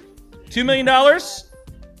happening. $2 million?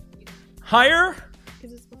 Higher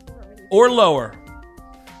or lower?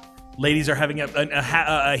 Ladies are having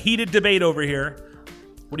a heated debate over here.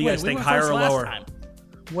 What do you guys think, higher or lower? Time.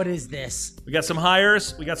 What is this? We got some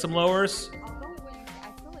higher's, we got some lowers.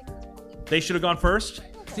 They should have gone first.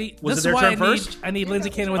 See, Was this it their is why turn first? I need Lindsay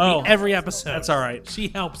Cannon with me every episode. That's all right. She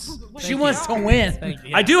helps. She wants to win. Thank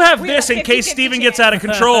you. I do have this in case Steven gets out of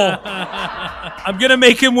control. I'm going to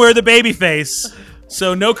make him wear the baby face.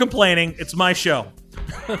 So no complaining. It's my show.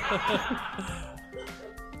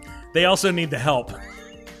 They also need the help.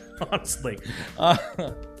 Honestly.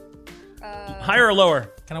 Higher or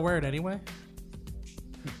lower? Can I wear it anyway?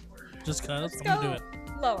 Just cause? I'm gonna do it.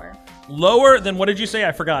 Lower. Lower than, what did you say?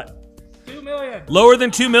 I forgot. $2 million. Lower than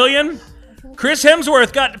 $2 million? Chris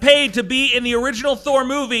Hemsworth got paid to be in the original Thor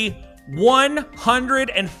movie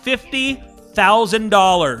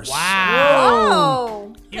 $150,000.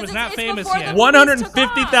 Wow. He was not famous yet.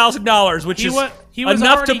 $150,000, which is he was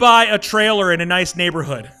enough already- to buy a trailer in a nice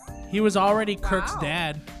neighborhood. He was already Kirk's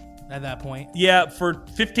dad at that point. Yeah, for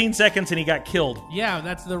 15 seconds and he got killed. Yeah,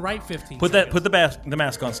 that's the right 15 Put seconds. the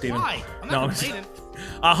mask on, Steven. Why? I'm not complaining.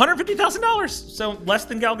 $150,000. So less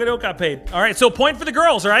than Gal Gadot got paid. All right, so point for the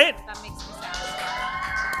girls, all right? That makes me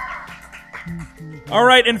sad. All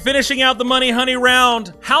right, and finishing out the Money Honey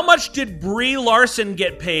round, how much did Brie Larson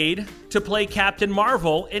get paid to play Captain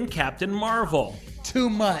Marvel in Captain Marvel? Too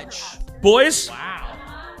much. Boys? Wow.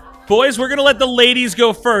 Boys, we're going to let the ladies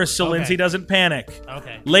go first so Okay. Lindsay doesn't panic.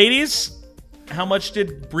 Okay. Ladies, how much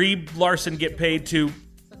did Brie Larson get paid to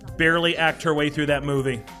barely act her way through that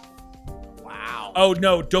movie? Wow. Oh,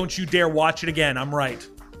 no, don't you dare watch it again. I'm right.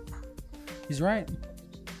 He's right.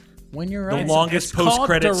 When you're The right. longest it's called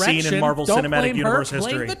post-credit scene in direction. Marvel Don't Cinematic blame Universe her, blame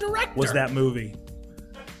history the director. was that movie.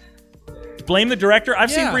 Blame the director? I've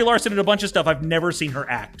seen Yeah. Brie Larson in a bunch of stuff. I've never seen her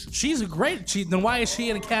act. She's a great. Then why is she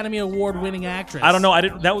an Academy Award winning actress? I don't know. I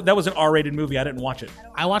didn't. That was an R-rated movie. I didn't watch it.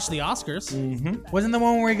 I watched the Oscars. Wasn't the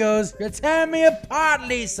one where he goes, "You're tearing me apart,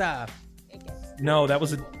 Lisa"? No, that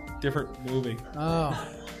was a different movie. Oh.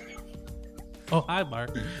 Oh, hi,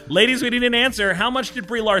 Mark. Ladies, we need an answer. How much did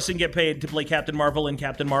Brie Larson get paid to play Captain Marvel in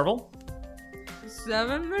Captain Marvel?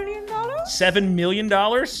 $7 million? $7 million?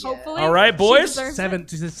 Hopefully. All right, boys. She deserves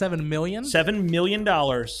 $7 it. $7 million. $7 million.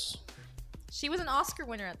 She was an Oscar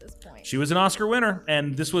winner at this point. She was an Oscar winner,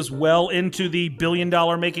 and this was well into the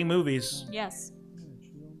billion-dollar making movies. Yes.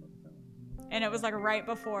 And it was like right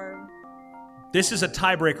before. This is a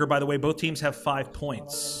tiebreaker, by the way. Both teams have 5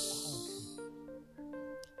 points.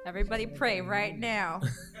 Everybody pray right now.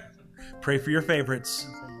 Pray for your favorites.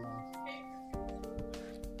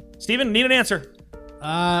 Steven, need an answer.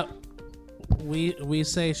 We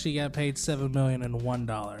say she got paid $7 million and $1.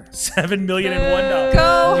 $7 million and $1.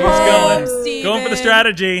 Go He's home, going. Steven. Going for the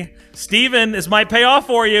strategy. Steven, this might pay off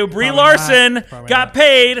for you. Brie Probably Larson not. Probably got not.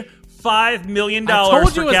 paid $5 million I told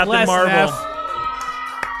you for it was Captain less, Marvel. Neff.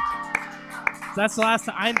 That's the last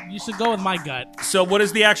time. You should go with my gut. So what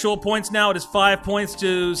is the actual points now? It is 5 points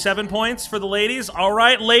to 7 points for the ladies. All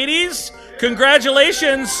right, ladies,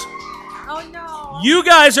 congratulations. Oh, no. You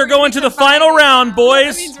guys are going to the final round,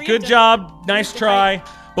 boys. means we Good have to- job. Nice try.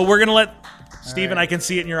 But we're going to let... Steven, I can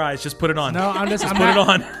see it in your eyes. Just put it on. No, I'm just. I'm put it not,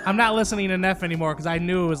 on. I'm not listening to Neff anymore because I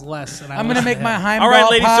knew it was less. And I'm gonna make my Heimdall All right,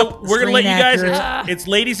 ladies, so pop we're going to let you screen guys... accurate. It's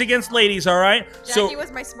ladies against ladies, all right? Jackie So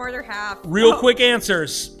was my smarter half. real quick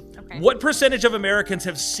answers. Okay. What percentage of Americans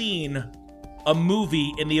have seen a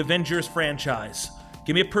movie in the Avengers franchise?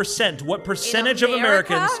 Give me a percent. What percentage of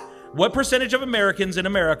America? Americans... What percentage of Americans in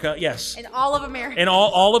America... Yes. In all of America. And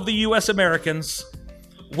all of the U.S. Americans,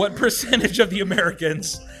 what percentage of the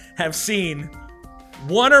Americans have seen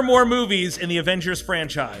one or more movies in the Avengers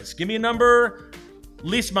franchise? Give me a number.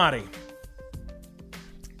 Lismati.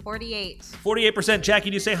 48. 48%. Jackie,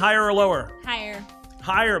 do you say higher or lower? Higher.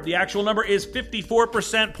 Higher. The actual number is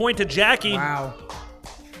 54%. Point to Jackie. Wow.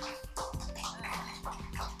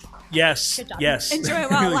 Yes. Good job. Yes. Enjoy it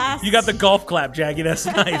while it lasts. You got the golf clap, Jackie. That's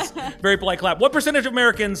nice. Very polite clap. What percentage of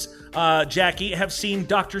Americans, Jackie, have seen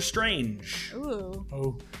Doctor Strange? Ooh.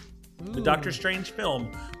 Oh. The Doctor Strange film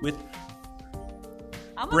with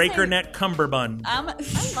I'm gonna Breaker say- Neck Cumberbund. I love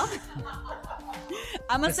it.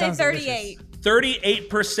 I'm gonna That say sounds 38.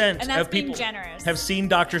 38% And that's of being people generous. have seen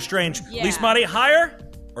Doctor Strange. Yeah. Lismati, higher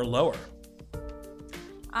or lower?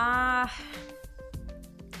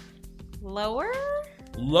 Lower?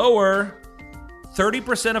 Lower.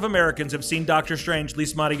 30% of Americans have seen Doctor Strange. Lee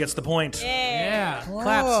Smotty gets the point. Yeah. Whoa.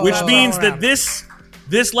 Claps. Which Claps means all that around.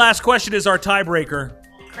 this last question is our tiebreaker.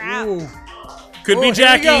 Crap. Ooh. Could Oh, be here we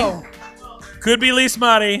Jackie. go. Could be Lee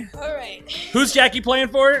Smotty. All right. Who's Jackie playing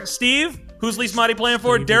for? Steve? Who's Lee Smotty playing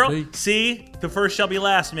for? Stevie Daryl? B. See? The first shall be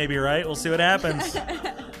last, maybe, right? We'll see what happens.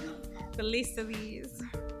 The least of these.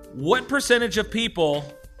 What percentage of people...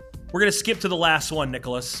 We're going to skip to the last one,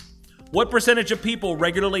 Nicholas. What percentage of people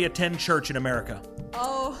regularly attend church in America?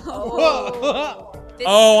 Oh.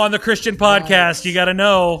 Oh, on the Christian podcast, you got to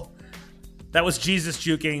know. That was Jesus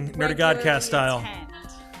juking, Nerd of Godcast style. Attend.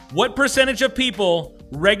 What percentage of people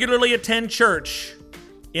regularly attend church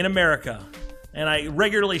in America? And I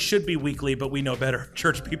regularly should be weekly, but we know better.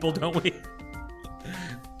 Church people, don't we?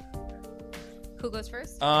 Who goes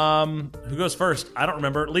first? Who goes first? I don't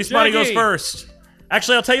remember. At least Monty goes Jackie. first.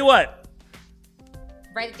 Actually, I'll tell you what.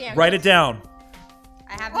 Write it down. Write it down.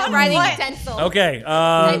 I have no writing utensil. Okay.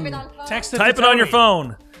 Type it on phone. Text it Type to it on your Tony.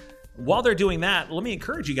 phone. While they're doing that, let me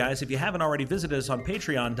encourage you guys, if you haven't already visited us on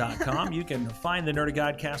patreon.com, you can find the Nerd of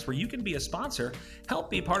Godcast where you can be a sponsor. Help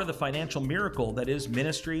be part of the financial miracle that is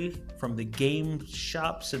ministry from the game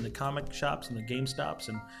shops and the comic shops and the Game Stops.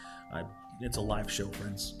 And it's a live show,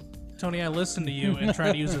 friends. Tony, I listened to you and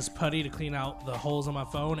tried to use this putty to clean out the holes on my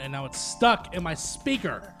phone, and now it's stuck in my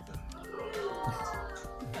speaker.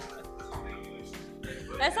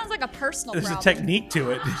 That sounds like a personal There's a problem. technique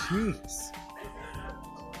to it.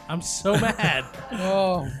 I'm so mad.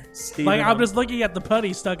 Oh. Steven. I'm just looking at the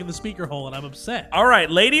putty stuck in the speaker hole, and I'm upset. All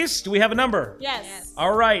right, ladies, do we have a number? Yes.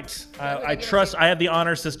 All right. I trust. I have the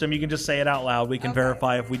honor system. You can just say it out loud. We can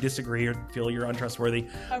verify if we disagree or feel you're untrustworthy.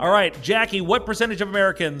 All right, Jackie, what percentage of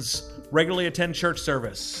Americans regularly attend church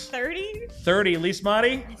service? 30? 30. Lee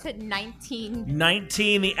Smotty? I said 19.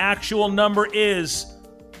 19. The actual number is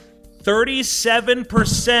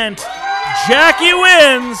 37%. Jackie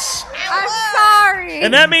wins. I'm sorry.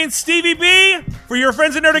 And that means Stevie B, for your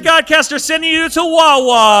friends at Nerd of Godcast, are sending you to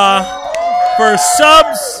Wawa for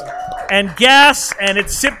subs and gas, and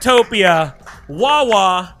it's Siptopia.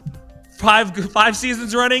 Wawa, five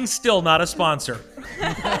seasons running, still not a sponsor.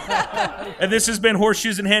 And this has been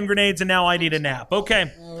Horseshoes and Hand Grenades, and now I need a nap.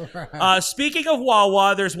 Okay. Speaking of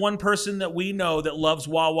Wawa, there's one person that we know that loves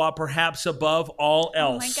Wawa perhaps above all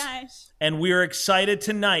else. Oh my gosh. And we're excited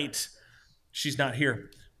tonight. She's not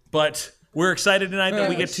here, but we're excited tonight that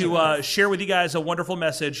we get to share with you guys a wonderful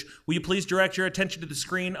message. Will you please direct your attention to the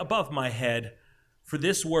screen above my head for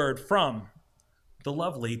this word from the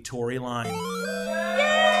lovely Tori Line. Hey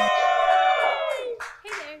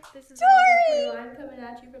there, this is Tori Line coming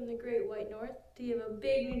at you from the Great White North to give a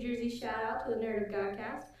big New Jersey shout out to the Nerd of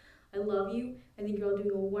Godcast. I love you. I think you're all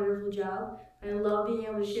doing a wonderful job. And I love being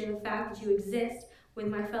able to share the fact that you exist with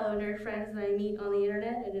my fellow nerd friends that I meet on the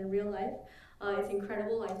internet and in real life. It's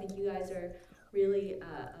incredible. I think you guys are really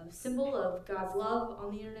a symbol of God's love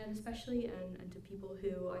on the internet especially, and to people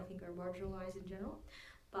who I think are marginalized in general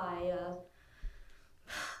by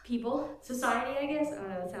people, society, I guess. I don't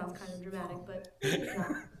know, it sounds kind of dramatic, but it's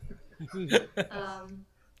not.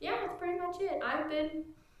 Yeah, that's pretty much it. I've been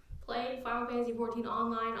playing Final Fantasy XIV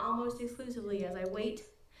online almost exclusively as I wait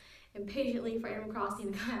impatiently for Animal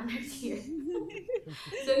Crossing to come out next year.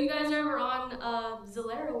 So you guys are ever on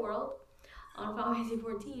Zalera World on Final Fantasy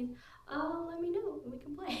XIV, let me know and we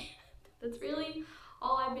can play. That's really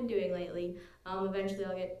all I've been doing lately. Eventually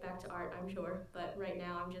I'll get back to art, I'm sure, but right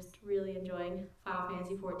now I'm just really enjoying Final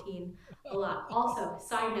Fantasy XIV a lot. Also,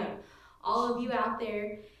 side note, all of you out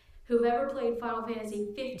there who've ever played Final Fantasy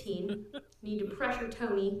 15 need to pressure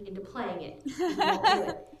Tony into playing it. He won't do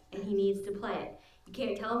it, and he needs to play it. You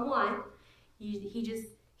can't tell him why. He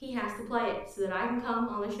has to play it so that I can come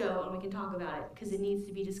on the show and we can talk about it, because it needs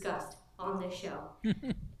to be discussed on this show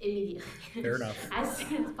immediately. Fair enough. As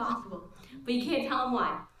soon as possible. But you can't tell him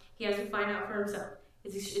why. He has to find out for himself.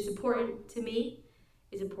 It's important to me.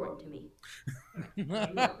 It's important to me.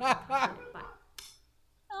 Bye.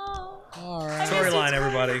 Oh. All right. Tori Line,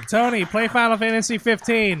 everybody. Tony, play Final Fantasy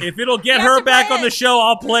 15. If it'll get You have her to back play on the it. show,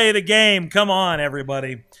 I'll play the game. Come on,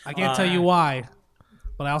 everybody. I can't tell you why,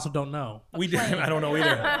 but I also don't know. I don't know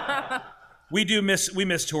either. We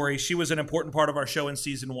miss Tori. She was an important part of our show in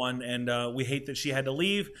season 1, and we hate that she had to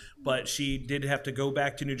leave, but she did have to go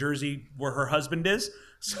back to New Jersey where her husband is.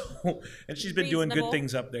 So, and she's been doing good Reasonable.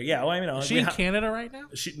 things up there. Yeah, well, I mean, Is she in Canada right now?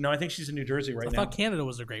 No, I think she's in New Jersey right I now. thought Canada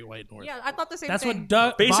was the Great White North. Yeah, I thought the same That's thing. what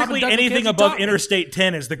Bob Basically, and Doug anything McKenzie above taught me. Interstate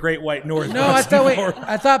 10 is the Great White North. No, I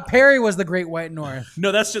thought Perry was the Great White North.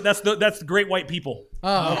 No, that's the Great White People.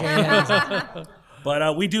 Oh, okay. Yeah.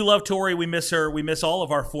 But we do love Tori. We miss her. We miss all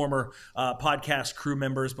of our former podcast crew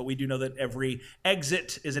members, but we do know that every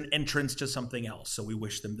exit is an entrance to something else. So we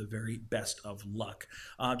wish them the very best of luck.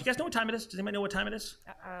 Do you guys know what time it is? Does anybody know what time it is?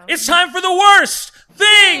 It's time for the worst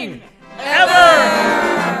thing ever!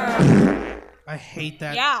 I hate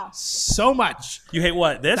that so much. You hate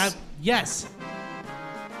what? This? Yes.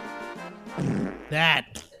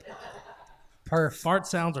 That. Perf. Fart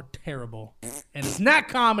sounds are terrible. And it's not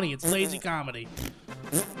comedy, it's lazy comedy.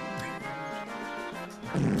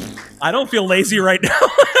 I don't feel lazy right now.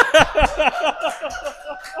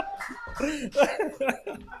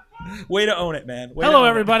 Way to own it, man. Hello,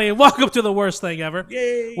 everybody, and welcome to The Worst Thing Ever.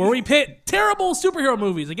 Yay. Where we pit terrible superhero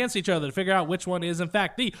movies against each other to figure out which one is, in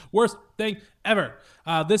fact, the worst thing ever.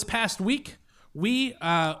 This past week, we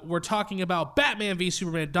were talking about Batman v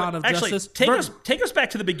Superman: Dawn of Justice. Take us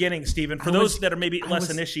back to the beginning, Steven, for those that are maybe less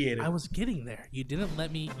initiated. I was getting there. You didn't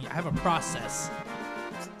let me. I have a process.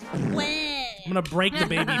 When? I'm going to break the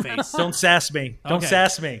baby face. Don't sass me. Don't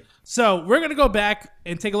sass me. So we're going to go back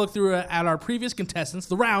and take a look through at our previous contestants,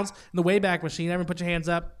 the rounds, in the Wayback Machine. Everyone put your hands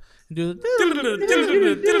up and do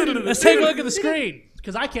the... Let's take a look at the screen,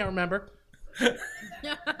 because I can't remember.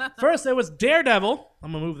 First, there was Daredevil.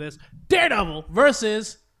 I'm going to move this. Daredevil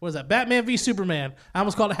versus, what is that, Batman v Superman. I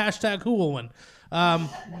almost called it hashtag cool one.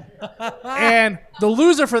 And the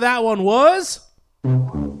loser for that one was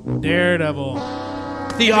Daredevil.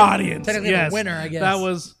 The audience. Technically the winner, I guess. That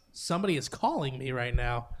was, somebody is calling me right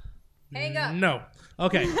now. Hang up. No.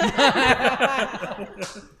 Okay. I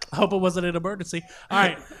hope it wasn't an emergency. All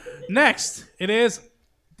right. Next, it is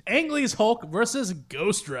Ang Lee's Hulk versus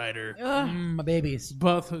Ghost Rider. My babies.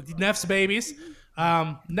 Both Neff's babies.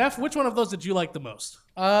 Neff, which one of those did you like the most?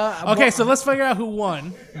 Okay, so let's figure out who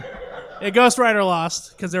won. Ghost Rider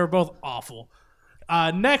lost because they were both awful.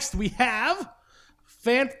 Next, we have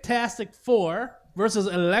Fantastic Four versus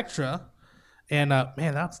Elektra. And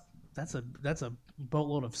man, that's a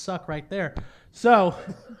boatload of suck right there. So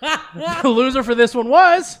the loser for this one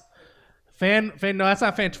was no, that's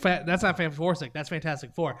not Fantastic. That's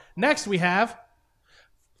Fantastic Four. Next we have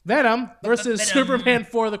Venom versus Superman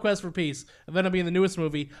 4: The Quest for Peace. Venom being the newest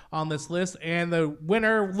movie on this list, and the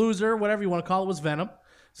winner, loser, whatever you want to call it, was Venom.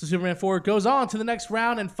 So Superman 4 goes on to the next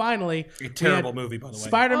round, and finally, a terrible movie, by the way.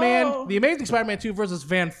 Spider-Man, The Amazing Spider-Man 2 versus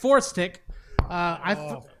Van Forstic.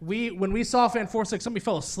 When we saw Fan 46, somebody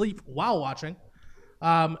fell asleep while watching.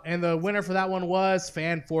 And the winner for that one was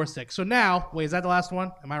Fan 46. So now, wait, is that the last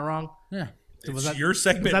one? Am I wrong? Yeah. Was that your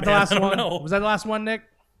segment? Was that the last one? Know. Was that the last one, Nick?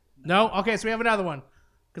 No? Okay, so we have another one.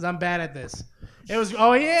 Because I'm bad at this. It was,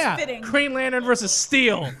 oh yeah, Spitting. Green Lantern versus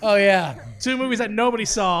Steel. Oh, yeah. Two movies that nobody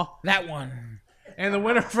saw. That one. And the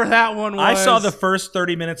winner for that one was... I saw the first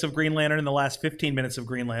 30 minutes of Green Lantern and the last 15 minutes of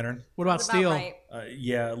Green Lantern. What about Steel? Right.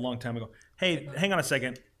 Yeah, a long time ago. Hey, hang on a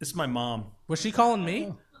second. This is my mom. Was she calling me?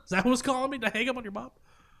 Is that who was calling me? Did I hang up on your mom?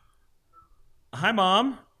 Hi,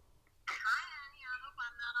 Mom. Hi, honey. I hope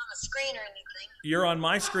I'm not on a screen or anything. You're on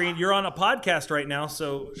my screen. You're on a podcast right now,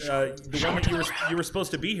 so the one that you were supposed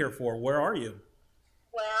to be here for. Where are you?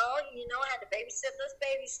 Well, you know I had to babysit those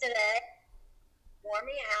babies today. Wore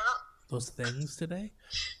me out. Those things today?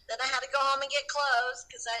 Then I had to go home and get clothes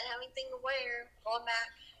because I didn't have anything to wear. Going back.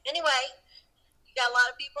 Anyway, you got a lot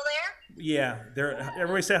of people there? Yeah.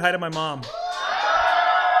 Everybody say hi to my mom.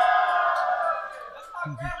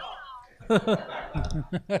 Wow.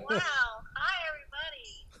 Hi,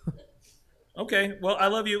 everybody. Okay. Well, I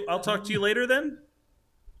love you. I'll talk to you later then.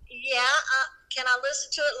 Yeah. Can I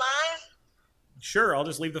listen to it live? Sure. I'll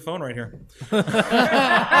just leave the phone right here.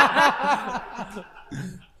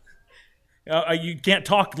 You can't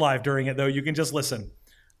talk live during it, though. You can just listen.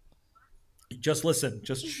 Just listen.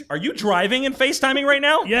 Are you driving and FaceTiming right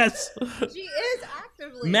now? Yes. She is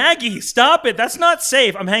actively. Maggie, stop it. That's not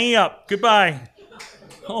safe. I'm hanging up. Goodbye.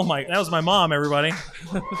 Oh my, that was my mom, everybody.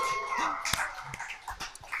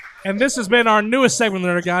 And this has been our newest segment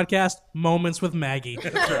of the Godcast, Moments with Maggie.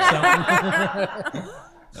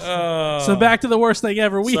 So back to the worst thing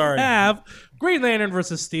ever. We have Green Lantern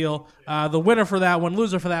versus Steel. The winner for that one,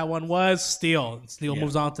 loser for that one was Steel. Steel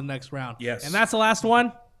moves on to the next round. Yes. And that's the last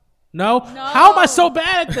one? No? How am I so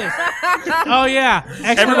bad at this? Oh, yeah.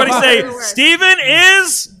 Everybody say, Steven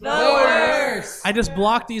is the worst. I just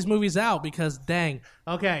blocked these movies out because, dang.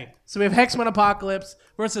 Okay, so we have X-Men Apocalypse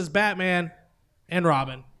versus Batman and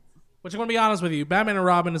Robin. Which I'm going to be honest with you, Batman and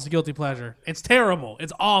Robin is a guilty pleasure. It's terrible.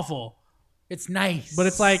 It's awful. It's nice. But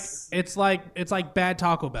it's like bad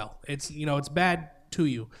Taco Bell. It's bad to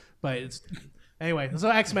you. But it's... Anyway, so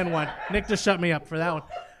X-Men won. Nick just shut me up for that one.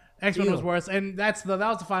 X-Men was worse, and that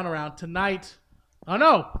was the final round. Tonight, oh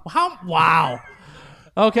no! Wow.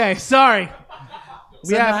 Okay, sorry.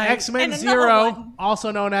 We have X-Men Zero,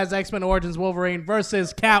 also known as X-Men Origins Wolverine,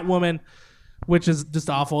 versus Catwoman, which is just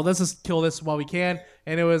awful. Let's just kill this while we can.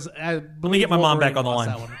 And it was. Let me get my mom back on the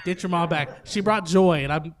line. Get your mom back. She brought joy,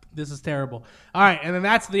 and this is terrible. All right, and then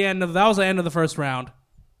that was the end of the first round.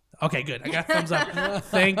 Okay, good. I got thumbs up.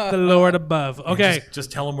 Thank the Lord above. Okay,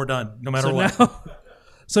 just tell them we're done, no matter what.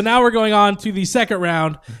 So now we're going on to the second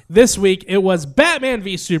round. This week it was Batman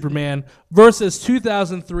v Superman versus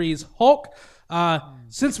 2003's Hulk.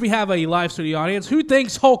 Since we have a live studio audience, who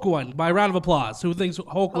thinks Hulk won? By a round of applause. Who thinks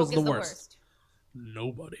Hulk was the worst?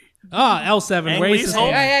 Nobody. L7. Angley's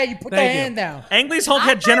Hulk. Yeah, you put the hand down. Angley's Hulk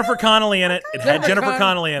had Jennifer Connelly in it. It had Jennifer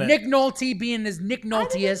Connelly in it. Nick Nolte being his Nick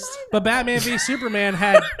Nolteist. But Batman v Superman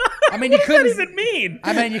had... I mean, you couldn't... What does it mean?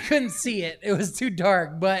 I mean, you couldn't see it. It was too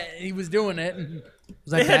dark, but he was doing it.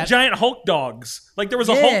 They had giant Hulk dogs. Like there was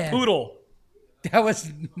a Hulk poodle. That was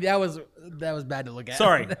bad to look at.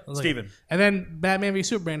 Sorry, Steven. And then Batman v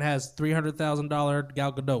Superman has $300,000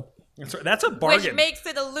 Gal Gadot. That's a bargain. Which makes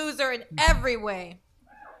it a loser in every way.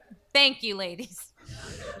 Thank you, ladies.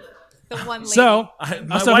 The one lady. So,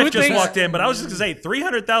 my wife just walked in, but I was just going to say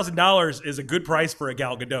 $300,000 is a good price for a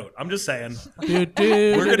Gal Gadot. I'm just saying. We're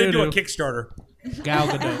going to do a Kickstarter. Gal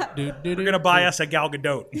Gadot. We're going to buy us a Gal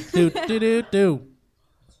Gadot.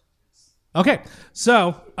 Okay,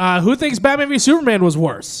 so who thinks Batman v Superman was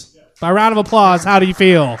worse? By a round of applause, how do you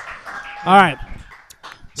feel? All right.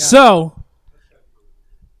 So,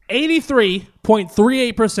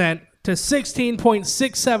 83.38% to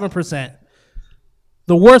 16.67%.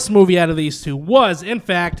 The worst movie out of these two was, in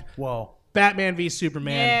fact, Batman v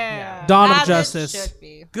Superman. Dawn of Justice.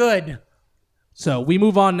 Good. So, we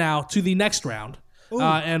move on now to the next round.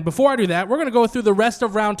 And before I do that, we're going to go through the rest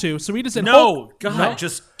of round two. So we just said,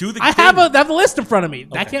 just do the I have a list in front of me.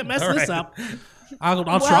 I can't mess this up.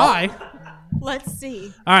 I'll try. Let's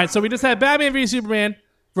see. All right, so we just had Batman v Superman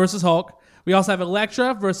versus Hulk. We also have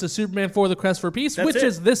Elektra versus Superman for the Quest for Peace, which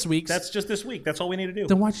is this week's. That's just this week. That's all we need to do.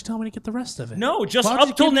 Then why'd you tell me to get the rest of it? No, just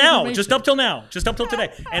up till now. Just up till now. Just up till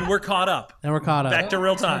today. And we're caught up. Back to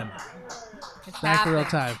real time. Back to real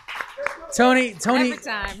time. Tony, Every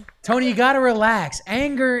time. Tony, you gotta relax.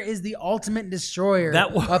 Anger is the ultimate destroyer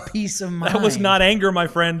of peace of mind. That was not anger, my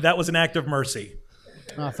friend. That was an act of mercy.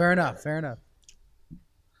 Oh, fair enough. I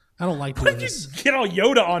don't like doing this. Get all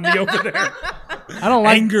Yoda on me over there. I don't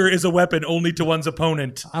like anger is a weapon only to one's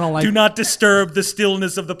opponent. I don't like. Do not disturb the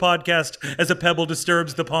stillness of the podcast as a pebble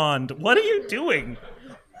disturbs the pond. What are you doing?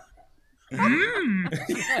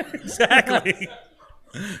 Exactly.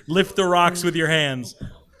 Lift the rocks with your hands.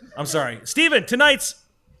 I'm sorry. Steven, tonight's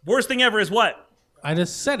worst thing ever is what? I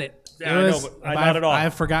just said it. Yeah, I know, but not at all.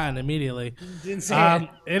 I've forgotten immediately. Didn't say it.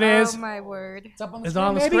 It is. Oh, my word. It's up on the Is it screen,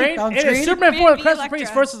 on the maybe? screen? On It screen? is Superman for the Maybe Quest for Elektra.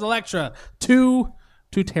 Peace versus Elektra. Two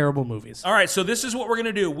terrible movies. All right, so this is what we're going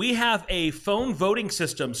to do. We have a phone voting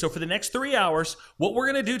system. So for the next 3 hours, what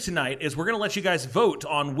we're going to do tonight is we're going to let you guys vote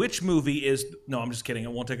on which movie is... No, I'm just kidding.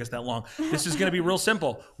 It won't take us that long. This is going to be real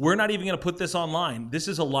simple. We're not even going to put this online. This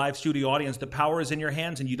is a live studio audience. The power is in your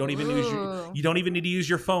hands, and you don't even need to use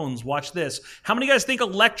your phones. Watch this. How many guys think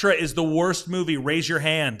Elektra is the worst movie? Raise your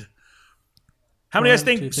hand. How many guys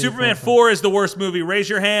think Superman 4 is the worst movie? Raise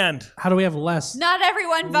your hand. How do we have less? Not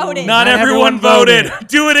everyone voted. Not everyone voted.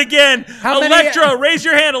 Do it again. How many- Elektra, raise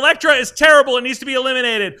your hand. Elektra is terrible. It needs to be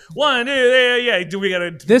eliminated. 1, 2, 3, yeah. Do we got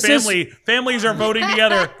a family? Families are voting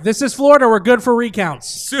together. This is Florida. We're good for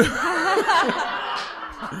recounts. Take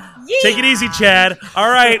it easy, Chad. All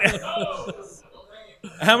right.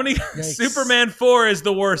 How many? Superman 4 is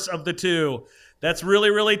the worst of the two. That's really,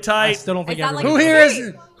 really tight. I still don't think It's not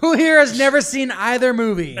everybody. Who here has never seen either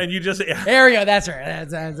movie? And you just... There we go. That's right.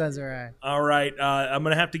 That's right. All right, I'm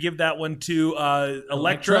gonna have to give that one to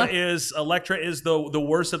Elektra. Elektra is the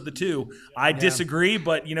worst of the two. I disagree,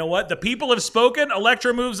 but you know what? The people have spoken.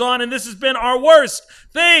 Elektra moves on, and this has been our worst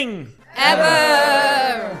thing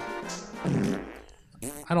Ever.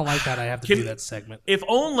 I don't like that. I have to do that segment. If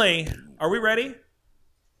only. Are we ready?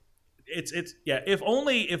 It's yeah. If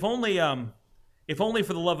only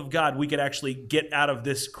for the love of God, we could actually get out of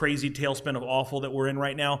this crazy tailspin of awful that we're in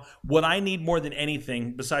right now. What I need more than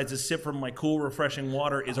anything, besides a sip from my cool, refreshing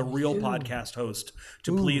water, is a real podcast host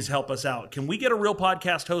to please help us out. Can we get a real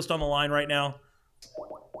podcast host on the line right now?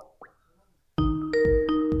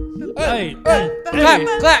 Hey.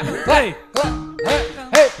 Clap. Hey.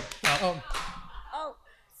 Hey. Oh,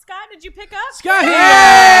 Scott, did you pick up? Scott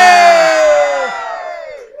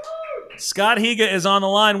Scott Higa is on the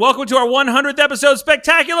line. Welcome to our 100th episode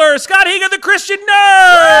spectacular. Scott Higa, the Christian nerd.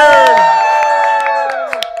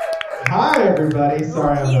 Hi, everybody.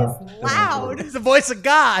 Sorry, I'm Loud. It's the voice of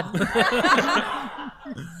God.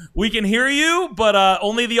 We can hear you, but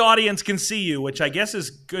only the audience can see you, which I guess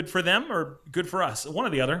is good for them or good for us. One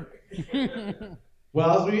or the other.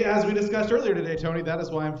 Well, as we discussed earlier today, Tony, that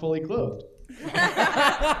is why I'm fully clothed.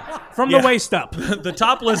 From the waist up. The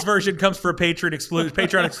topless version comes for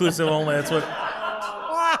Patreon exclusive only. That's what.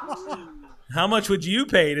 How much would you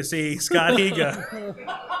pay to see Scott Higa?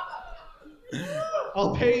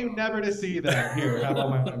 I'll pay you never to see that. Here, have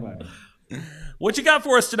all my money. What you got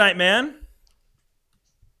for us tonight, man?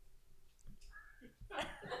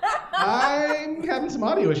 I'm having some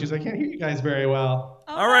audio issues. I can't hear you guys very well.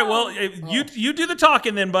 All right, well, you do the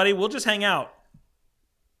talking then, buddy. We'll just hang out.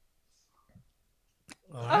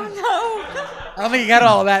 Oh no! I don't think you got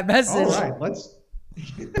all of that message. All right, let's.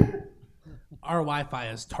 Our Wi-Fi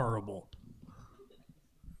is terrible.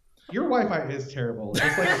 Your Wi-Fi is terrible.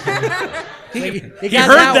 Just like He You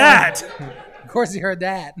heard that? Of course, he heard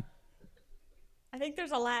that. I think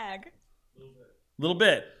there's a lag. A little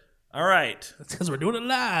bit. All right. That's because we're doing it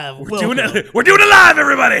live. We're doing it live,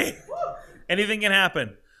 everybody. Anything can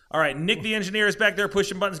happen. All right, Nick the engineer is back there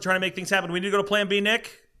pushing buttons and trying to make things happen. We need to go to Plan B, Nick.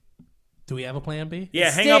 Do we have a Plan B? Yeah,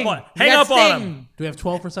 hang up on him. Do we have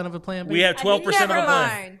 12% of a Plan B? We have 12% of a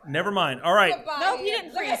plan. Never mind. All right. Nope, he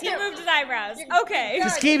didn't freeze. He moved his eyebrows. Okay.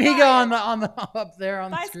 Just keep Higa on the up there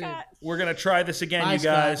on Bye, the screen. Scott. We're gonna try this again, Bye, you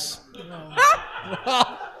guys.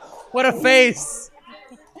 What a face!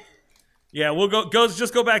 Yeah, we'll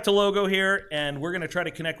just go back to logo here, and we're gonna try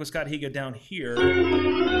to connect with Scott Higa down here.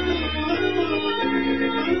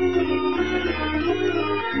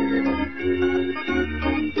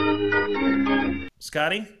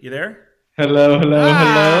 Scotty, you there? Hello. I'm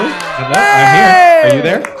here. Are you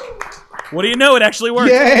there? What do you know? It actually worked.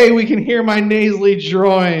 Yay! We can hear my nasally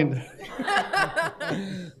droid.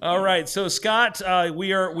 All right, so Scott,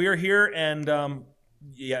 we are here, and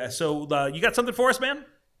yeah. So you got something for us, man?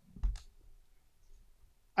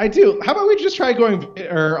 I do. How about we just try going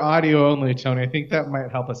audio only, Tony? I think that might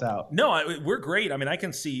help us out. No, we're great. I mean, I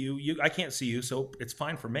can see you. I can't see you, so it's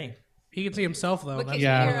fine for me. He can see himself though.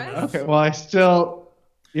 Yeah. Okay. Well,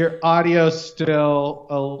 your audio's still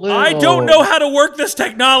a little. I don't know how to work this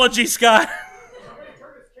technology, Scott.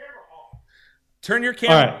 Turn your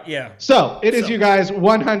camera. All right. Yeah. So it is you guys'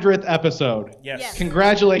 100th episode. Yes.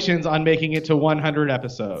 Congratulations on making it to 100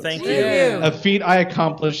 episodes. Thank you. A feat I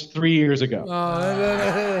accomplished 3 years ago.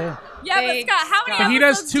 Yeah, but Scott, how many But he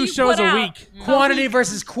does 2 shows a week. Quantity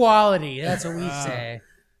versus quality. That's what we say.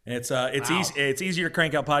 It's easy. It's easier to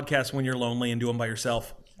crank out podcasts when you're lonely and do them by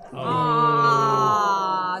yourself.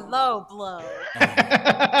 Aww, low blow.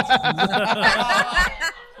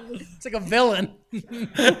 It's like a villain.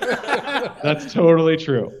 That's totally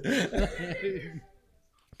true.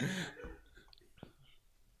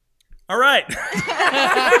 All right.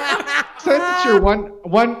 Since it's your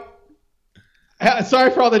one. Sorry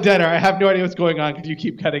for all the dead air. I have no idea what's going on because you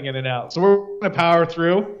keep cutting in and out. So we're going to power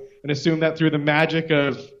through and assume that through the magic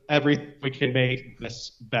of everything we can make this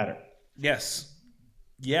better. Yes.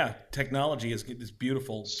 Yeah. Technology is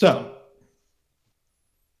beautiful. So.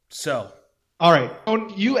 All right.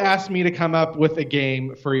 You asked me to come up with a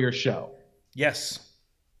game for your show. Yes.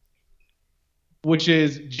 Which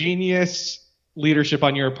is genius leadership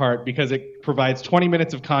on your part because it provides 20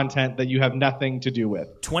 minutes of content that you have nothing to do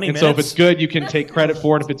with. 20 and minutes? So if it's good, you can take credit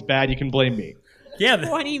for it. If it's bad, you can blame me. Yeah.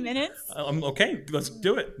 20 minutes? Okay. Let's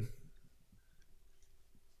do it.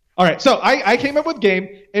 All right. So I came up with a game.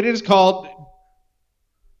 It is called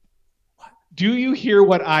Do You Hear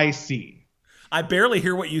What I See? I barely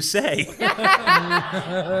hear what you say.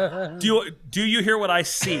 Do you hear what I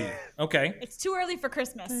see? Okay. It's too early for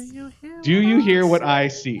Christmas. Do you hear what I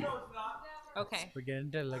see? Okay.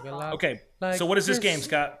 Okay. So what is this game,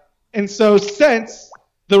 Scott? And so since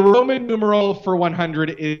the Roman numeral for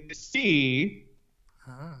 100 is C,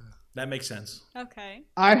 that makes sense. Okay.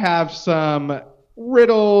 I have some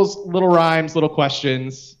riddles, little rhymes, little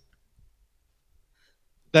questions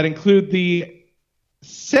that include the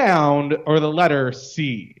sound or the letter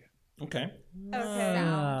C. Okay. Okay.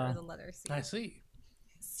 Sound or the letter C. I see.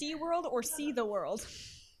 Sea World or See the World?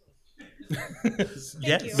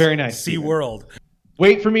 Yes. Very nice. Sea World.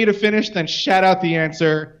 Wait for me to finish, then shout out the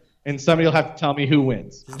answer, and somebody will have to tell me who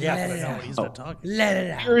wins. Yeah, I know he's not talking. Let it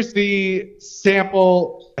out. Here's the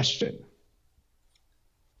sample question.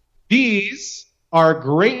 These are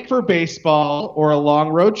great for baseball or a long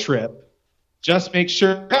road trip. Just make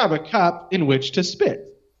sure you have a cup in which to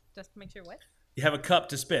spit. Just make sure what? You have a cup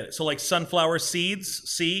to spit. So like sunflower seeds,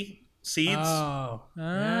 seeds. Oh.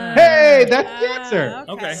 Hey, that's the answer.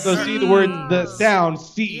 Okay. So see the word, the sound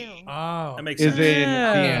C That makes is sense. in the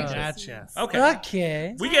answer. Gotcha. Okay.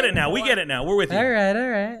 Okay. We get it now. We're with you. All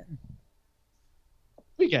right.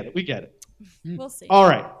 We get it. We'll see. All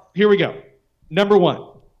right, here we go. Number 1.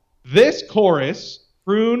 This chorus,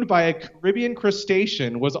 crooned by a Caribbean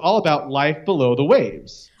crustacean, was all about life below the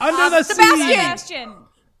waves. Under the Sebastian.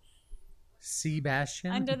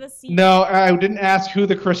 Sebastian. Under the sea. No, I didn't ask who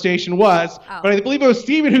the crustacean was, but I believe it was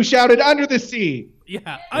Steven who shouted under the sea.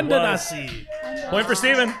 Yeah, under the sea. Point for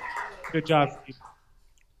Steven. Good job, Steve.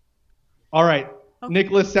 All right,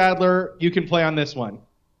 Nicholas Sadler, you can play on this one.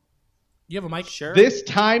 You have a mic? Sure. This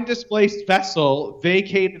time-displaced vessel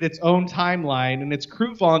vacated its own timeline, and its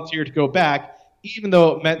crew volunteered to go back, even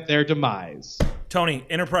though it meant their demise. Tony,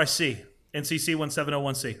 Enterprise C, NCC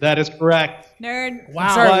 1701C. That is correct. Nerd.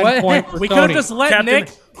 Wow. Sorry, what? Point for We could have Tony. just let Captain- Nick,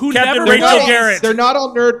 who Captain never Rachel knows. Garrett. They're not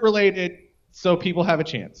all nerd-related, so people have a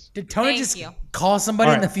chance. Did Tony Thank just you. call somebody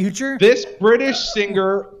All in right. the future? This British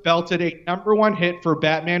singer belted a #1 hit for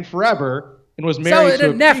Batman Forever and was married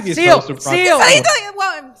to a previous host of Seal.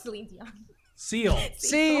 Well, I'm Celine Dion. Seal.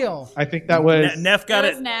 Seal. I think that was Neff got It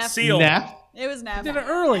it. was Neff. Seal. Neff. It was Nev. Did it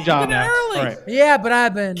early. Good job, Did it Neff. early. All right. Yeah, but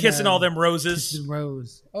I've been Kissing all them roses.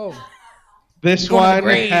 Rose. Oh, This You're going to the one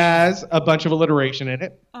grave. has a bunch of alliteration in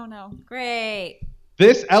it. Oh no. Great.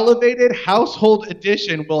 This elevated household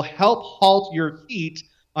edition will help halt your heat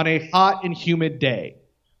on a hot and humid day.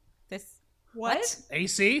 This. What?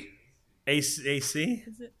 AC? AC?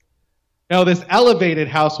 No, this elevated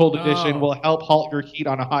household edition Oh. will help halt your heat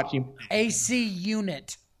on a hot humid day. AC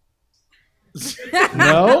unit.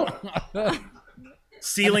 No?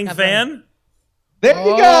 Ceiling fan? There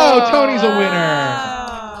you go. Tony's a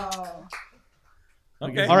winner.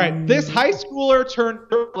 Okay. All right. This high schooler turned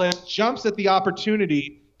journalist jumps at the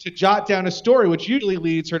opportunity to jot down a story, which usually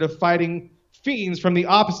leads her to fighting fiends from the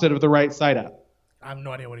opposite of the right side up. I have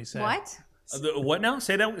no idea what he said. What? What now?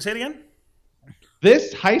 Say it again?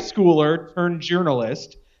 This high schooler turned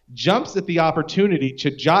journalist jumps at the opportunity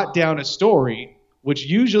to jot down a story, which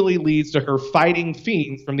usually leads to her fighting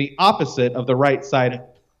fiends from the opposite of the right side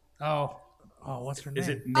up. Oh, what's her name? Is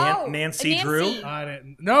it Oh, Nancy Nancy. Drew? I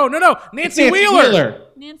didn't. No. Nancy Nancy Wheeler.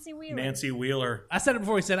 Nancy Wheeler. Nancy Wheeler. I said it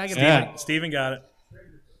before he said I can Yeah. Steven got it.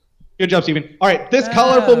 Good job, Steven. All right. This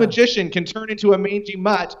colorful magician can turn into a mangy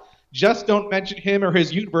mutt. Just don't mention him or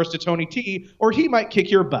his universe to Tony T, or he might kick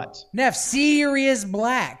your butt. Neff, Sirius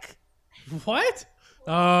Black. What?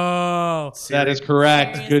 Oh. That is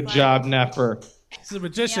correct. Sirius Good Black. job, Neffer. He's a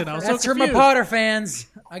magician. I was That's so for my confused. Potter fans.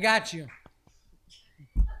 I got you.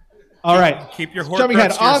 All right. Keep your Jumping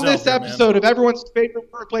ahead. Horcrux to On yourself this there, man. episode of everyone's favorite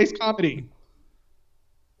workplace comedy.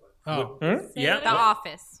 Oh. Yeah. The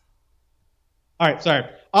Office. All right, sorry.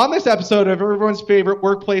 On this episode of everyone's favorite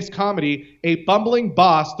workplace comedy, a bumbling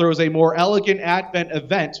boss throws a more elegant Advent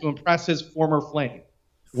event to impress his former flame.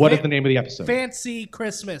 What is the name of the episode? Fancy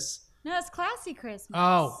Christmas. No, it's Classy Christmas.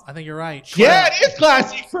 Oh, I think you're right. Yeah, it is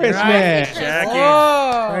Classy Christmas. Jackie.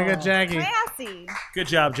 Oh. Very good, Jackie. Classy. Good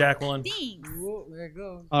job, Jacqueline. Thanks. There it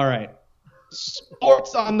goes. All right.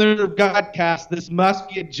 Sports on the Godcast. This must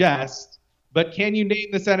be a jest, but can you name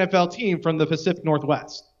this NFL team from the Pacific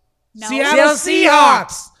Northwest? No. Seattle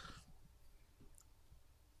Seahawks.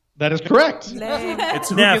 That is correct.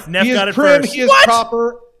 It's Neff. Neff He is got it prim. first. He is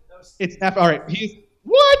proper. It's Neff. All right. He's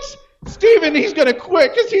what? Steven, he's gonna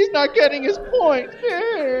quit because he's not getting his point.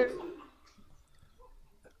 At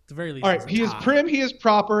the very least. All right. it's a He is tie. prim. He is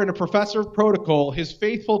proper, and a professor of protocol. His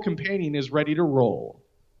faithful companion is ready to roll.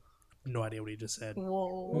 No idea what he just said.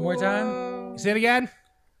 One more time. Say it again.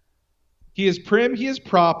 He is prim. He is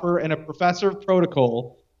proper, and a professor of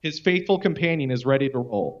protocol. His faithful companion is ready to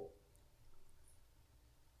roll.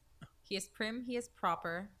 He is prim. He is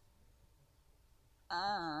proper.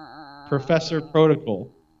 Professor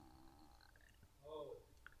Protocol.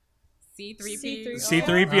 C3P.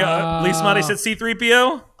 C3PO. Lee Smiley said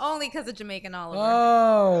C3PO. Only because of Jamaican Oliver.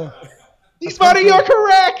 Oh. These buddy, you're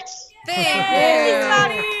correct. Thank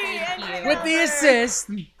you. With the assist.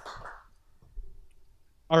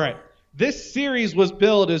 All right. This series was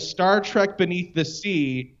billed as Star Trek Beneath the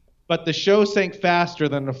Sea, but the show sank faster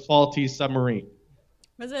than a faulty submarine.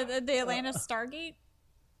 Was it the Atlanta Stargate?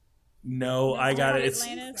 No, I got it. It's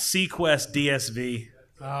Atlantis? Sequest DSV.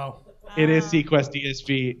 Oh. It is Sequest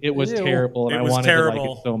DSV. It was Ew. terrible, and It I was wanted to like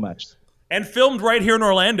terrible. it so much. And filmed right here in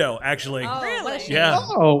Orlando, actually. Oh, Really? what a shame. Yeah.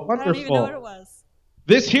 Oh, I don't even know what it wonderful. was.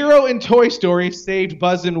 This hero in Toy Story saved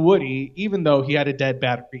Buzz and Woody, even though he had a dead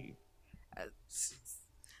battery.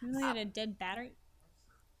 Really had a dead battery?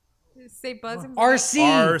 Say Buzz and RC.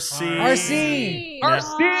 RC. RC.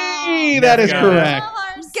 RC! That is Never got it.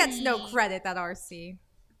 correct. Gets no credit, that RC.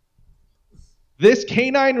 This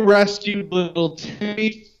canine rescued little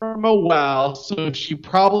Timmy from a well, so she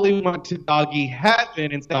probably went to doggy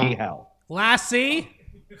heaven instead of hell. Lassie.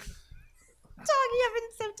 Heaven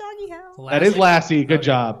instead of doggy hell. That is Lassie. Good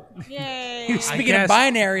job. Yay. Speaking of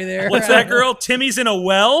binary there. What's that, girl? Timmy's in a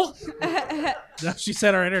well? No, she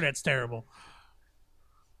said our internet's terrible.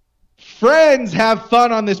 Friends have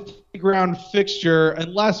fun on this playground fixture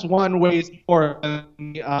unless one weighs more than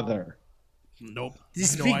the other. Nope. Do you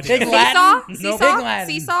No speak idea. Big Latin? Seesaw? Big Latin.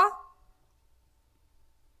 Seesaw?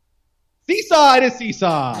 Seesaw, it is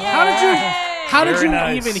seesaw. How did Very you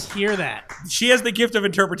nice. even hear that? She has the gift of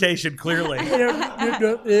interpretation, clearly.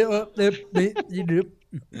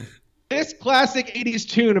 This classic 80s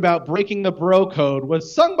tune about breaking the bro code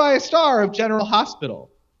was sung by a star of General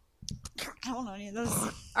Hospital. I don't know any of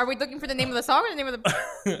those. Are we looking for the name of the song or the name of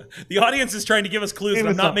the... The audience is trying to give us clues, Name and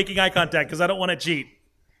I'm of the not song. making eye contact because I don't want to cheat.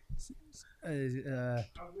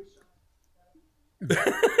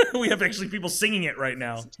 We have actually people singing it right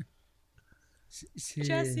now.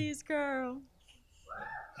 Jesse's girl.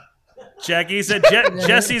 Jackie said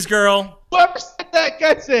Jesse's girl. Whoever said that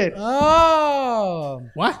gets it. Oh.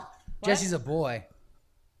 What? Jesse's a boy.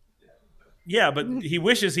 Yeah, but he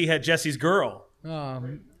wishes he had Jesse's girl.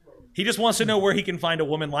 He just wants to know where he can find a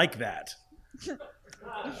woman like that.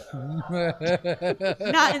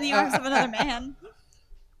 Not in the arms of another man.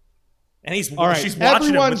 And she's All right. watching him with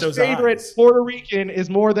Everyone's those favorite eyes. Puerto Rican is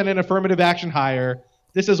more than an affirmative action hire.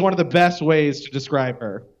 This is one of the best ways to describe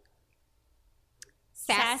her.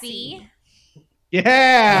 Sassy.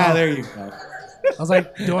 Yeah, there you go. I was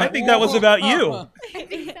like, I think that was about you. I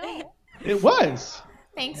think so. It was.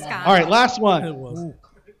 Thanks, Scott. All right, last one.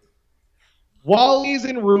 Wally's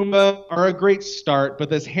and Roomba are a great start,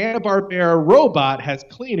 but this Hanna-Barbera robot has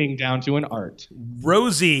cleaning down to an art.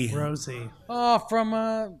 Rosie. Oh, from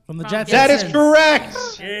the Jetsons. That is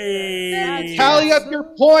correct. Yay. Tally up your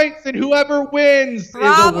points, and whoever wins is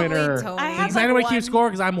a winner. Does anyone keep score?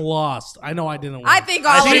 Because I'm lost. I know I didn't win. I think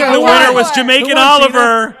I think Oliver the won. winner was Jamaican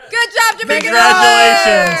Oliver. Good job, Jamaican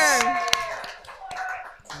Congratulations. Oliver.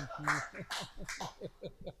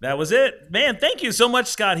 That was it. Man, thank you so much,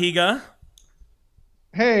 Scott Higa.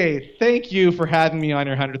 Hey, thank you for having me on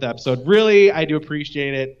your 100th episode. Really, I do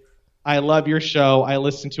appreciate it. I love your show. I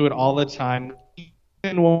listen to it all the time,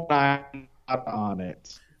 even when I'm not on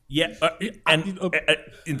it. Yeah, and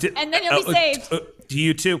then you'll be saved. To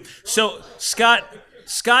you too. So Scott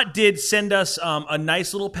did send us a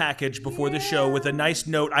nice little package before the show with a nice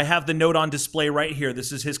note. I have the note on display right here.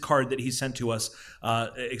 This is his card that he sent to us,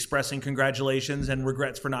 expressing congratulations and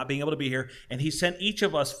regrets for not being able to be here. And he sent each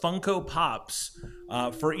of us Funko Pops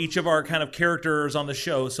for each of our kind of characters on the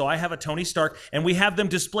show. So I have a Tony Stark, and we have them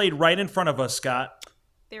displayed right in front of us, Scott.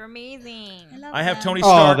 They're amazing. I have Tony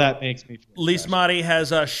Stark. Oh, that makes me feel Lise Motti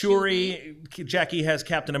has Shuri. Jackie has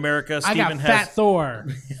Captain America. I got Steven has Fat Thor.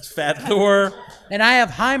 Fat Thor. And I have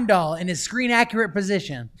Heimdall in his screen accurate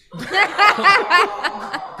position.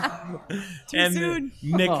 And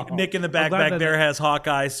Nick in the back there has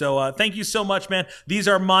Hawkeye. So thank you so much, man. These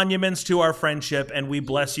are monuments to our friendship, and we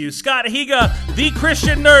bless you. Scott Higa, the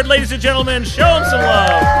Christian nerd, ladies and gentlemen. Show him some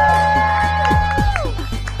love.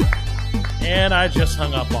 And I just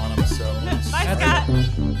hung up on him. So Bye, Scott.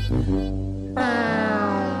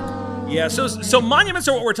 yeah, so monuments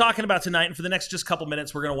are what we're talking about tonight, and for the next just couple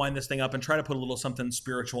minutes, we're going to wind this thing up and try to put a little something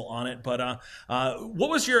spiritual on it. But what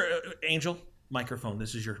was your Angel microphone?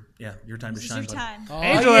 This is your time to shine. Your time. Oh,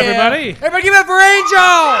 Angel, everybody. Everybody give it up for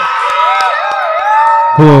Angel!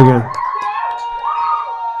 Hello again.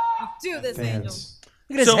 Do this, Angel.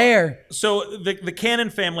 Look at his hair. So the Cannon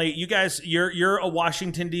family, you guys, you're a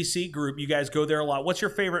Washington D.C. group. You guys go there a lot. What's your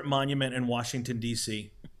favorite monument in Washington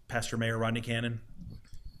D.C.? Pastor Mayor Rodney Cannon,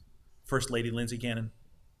 First Lady Lindsay Cannon.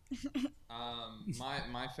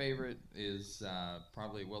 My favorite is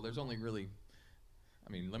probably there's only really.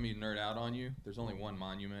 I mean, let me nerd out on you. There's only one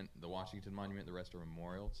monument, the Washington Monument. The rest are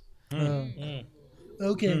memorials.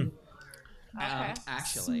 Okay.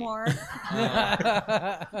 Actually, Smart.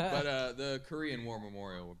 but the Korean War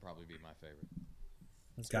Memorial would probably be my favorite.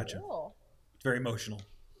 Gotcha. Cool. Very emotional.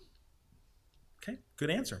 Okay, good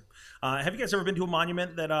answer. Have you guys ever been to a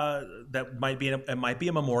monument that might be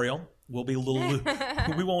a memorial? We'll be a little.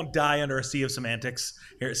 We won't die under a sea of semantics.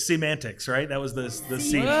 Here, semantics, right? That was the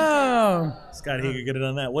sea. Oh. Scott Higa could have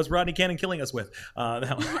done that. What's Rodney Cannon killing us with?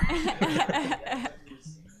 That one.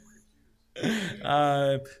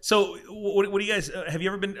 So what do you guys have you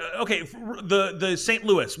ever been okay the St.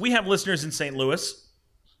 Louis, we have listeners in St. Louis,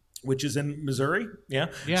 which is in Missouri. Yeah.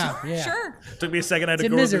 Sure. Took me a second. I had to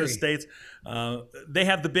go over the states. They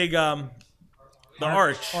have the big the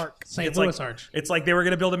arch. St. Louis Arch. It's like they were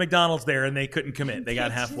going to build a McDonald's there and they couldn't commit. They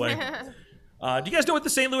got halfway. Do you guys know what the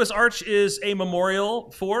St. Louis Arch is a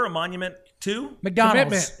memorial for, a monument to?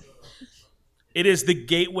 McDonald's. It is the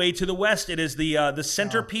gateway to the West. It is the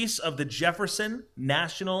centerpiece of the Jefferson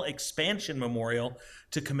National Expansion Memorial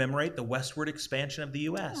to commemorate the westward expansion of the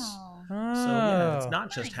U.S. So yeah, it's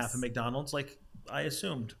not just half a McDonald's like I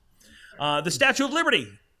assumed. The Statue of Liberty.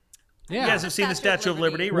 Yeah. You guys have seen the Statue of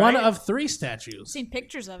Liberty, right? One of 3 statues. Seen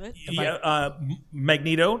pictures of it. Yeah,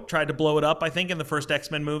 Magneto tried to blow it up, I think, in the first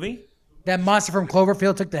X-Men movie. That monster from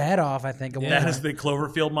Cloverfield took the head off, I think. That is the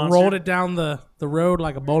Cloverfield monster. Rolled it down the road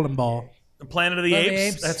like a bowling ball. Planet of the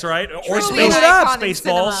Apes. That's right. Or Truly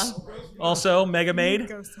Spaceballs. Also, Mega Made.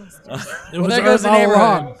 It was there goes the all neighborhood.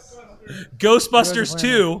 wrong. Ghostbusters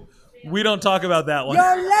 2. We don't talk about that one.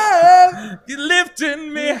 Your love. You're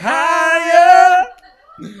lifting me higher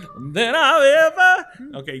than I'll ever.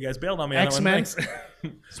 Okay, you guys bailed on me on that one. X-Men.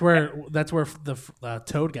 Thanks. That's where the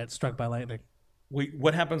Toad gets struck by lightning. Wait,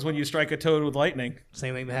 what happens when you strike a toad with lightning?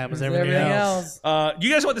 Same thing that happens to everything else.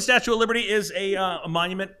 You guys know what the Statue of Liberty is a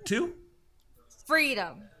monument to?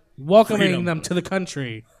 Freedom. Welcoming them to the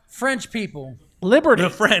country. French people. Liberty. The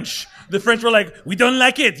French were like, we don't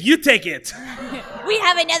like it. You take it. We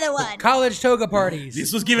have another one. College toga parties.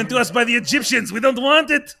 This was given to us by the Egyptians. We don't want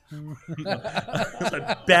it. That's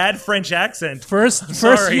a bad French accent. First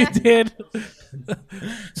Sorry. you did.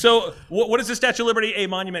 So, what is the Statue of Liberty a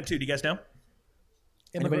monument to? Do you guys know?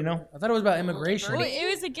 Anybody know? I thought it was about immigration. Well, it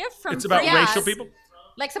was a gift from It's about France. racial people.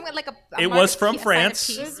 Like something like a It mark was of from peace, a sign of France.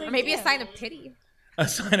 peace, or maybe a sign of pity. A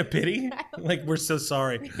sign of pity? Like, we're so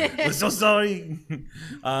sorry. We're so sorry.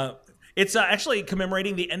 It's actually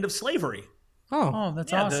commemorating the end of slavery. Oh,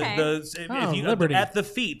 that's awesome. Liberty. At the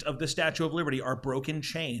feet of the Statue of Liberty are broken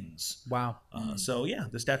chains. Wow. So yeah,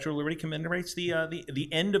 the Statue of Liberty commemorates the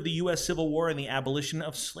end of the U.S. Civil War and the abolition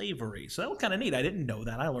of slavery. So that was kind of neat. I didn't know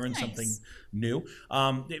that. I learned something new.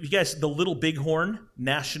 If you guys, the Little Bighorn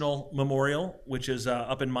National Memorial, which is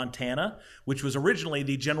up in Montana, which was originally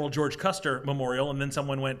the General George Custer Memorial, and then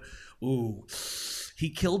someone went, ooh, he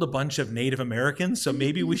killed a bunch of Native Americans, so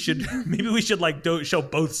maybe we should like show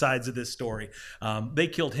both sides of this story. They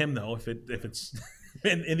killed him though, if it's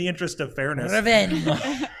in the interest of fairness. Revenge.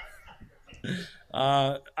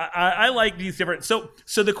 I like these different. So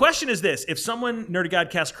the question is this: if someone, Nerdy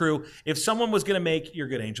Godcast crew, if someone was going to make, you're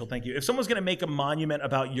good, Angel, thank you. If someone was going to make a monument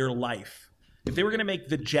about your life, if they were going to make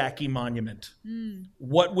the Jackie Monument,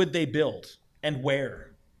 what would they build and where?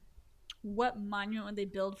 What monument would they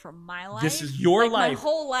build for my life? This is your life. My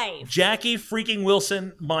whole life. Jackie freaking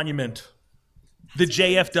Wilson Monument. The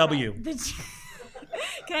JFW.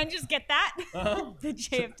 Can I just get that? The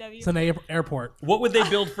JFW. It's an airport. What would they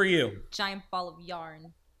build for you? Giant ball of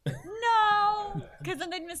yarn. No, because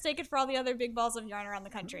then they'd mistake it for all the other big balls of yarn around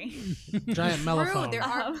the country. Giant mellophone. There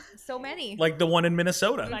are so many. Like the one in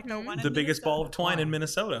Minnesota. Like the one in the biggest ball of twine in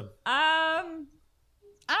Minnesota. I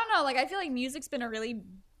don't know. Like, I feel like music's been a really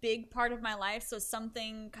big part of my life, so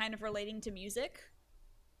something kind of relating to music.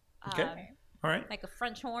 Okay. All right. Like a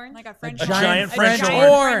French horn. Like a French a horn. giant A French giant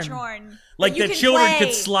horn. French horn. Like you that can children play.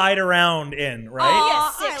 could slide around in, right? Oh,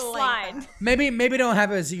 yes, I like slide. Maybe don't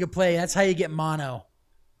have it so you can play. That's how you get mono.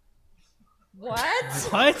 What?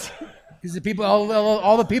 What? Because the people,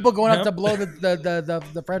 all the people going up to blow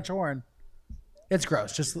the French horn. It's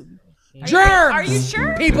gross. Just germs. Are you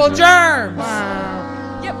sure? People germs.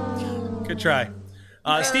 Yep. Good try.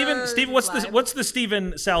 Steven, what's the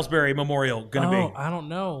Steven Salisbury Memorial gonna be? I don't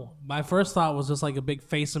know. My first thought was just like a big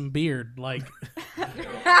face and beard, like It's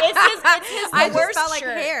I the just worst felt like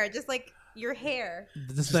shirt. hair, just like your hair.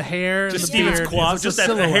 just the hair, Just and the Steven's beard. quad, It's just a a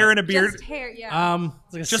silhouette. hair and a beard. Just hair, yeah.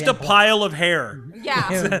 Just a pile of hair.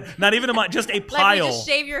 Yeah. Not even just a Like pile. you just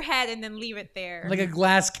shave your head and then leave it there. Like a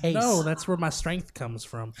glass case. No, that's where my strength comes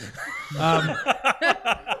from.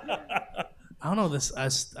 I don't know this. I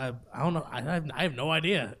don't know. I have no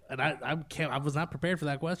idea, and I can't. I was not prepared for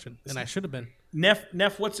that question, and I should have been.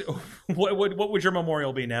 Neff, what would your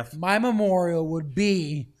memorial be, Neff? My memorial would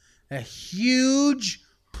be a huge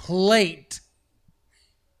plate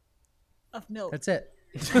Of milk. That's it.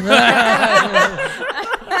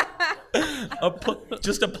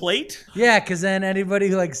 Just a plate? Yeah, because then anybody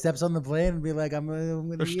who like steps on the plate and be like, I'm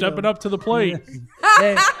gonna They're eat stepping them. up to the plate.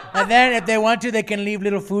 And then if they want to, they can leave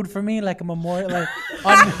little food for me, like a memorial, like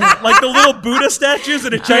like the little Buddha statues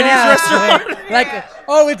at a Chinese restaurant. Like,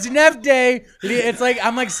 oh, it's Neff Day. It's like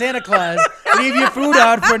I'm like Santa Claus. Leave your food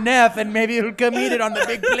out for Neff, and maybe he'll come eat it on the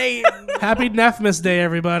big plate. Happy Neffmas Day,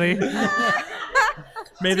 everybody.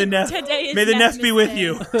 May the Neff Neffmas be with Day.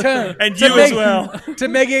 you, To- and to you make- as well. To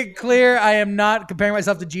make it clear, I am not comparing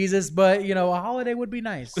myself to Jesus, but you know, a holiday would be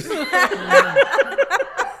nice.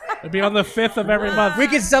 It'll be on the 5th of every month. We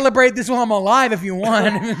can celebrate this while I'm alive if you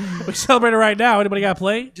want. We celebrate it right now. Anybody got a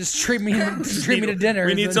plate? Just treat me to dinner.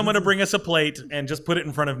 We need someone to bring us a plate and just put it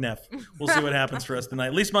in front of Neff. We'll see what happens for us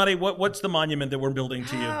tonight. Lismati, what's the monument that we're building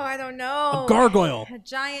to you? Oh, I don't know. A gargoyle. A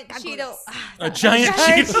giant Cheeto. A giant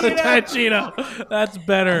Cheeto. A giant Cheeto. That's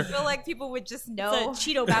better. I feel like people would just know It's a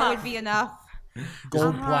Cheeto that puff. would be enough.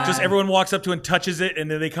 Gold plaque. Just everyone walks up to and touches it, and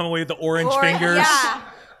then they come away with the orange fingers. Yeah.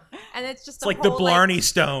 And it's just It's like the Blarney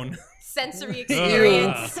Stone. sensory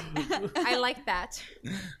experience. I like that.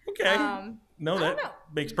 Okay. No, that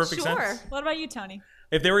makes perfect Sure. sense. What about you, Tony?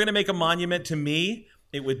 If they were going to make a monument to me,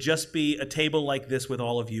 it would just be a table like this with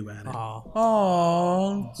all of you at it.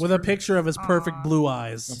 Aww. With a picture of his perfect blue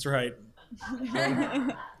eyes. That's right.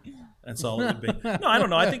 That's all it would be. No, I don't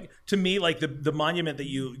know. I think to me, like the monument that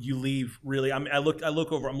you leave, really, I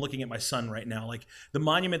look over. I'm looking at my son right now. Like the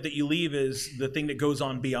monument that you leave is the thing that goes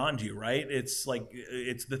on beyond you, right? It's like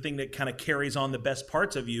it's the thing that kind of carries on the best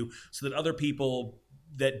parts of you, so that other people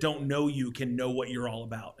that don't know you can know what you're all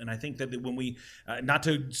about. And I think that when we, not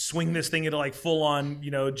to swing this thing into like full on,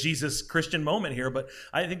 Jesus Christian moment here, but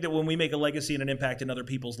I think that when we make a legacy and an impact in other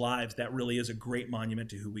people's lives, that really is a great monument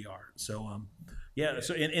to who we are. So,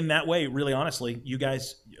 so in that way, really honestly, you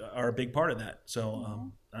guys are a big part of that.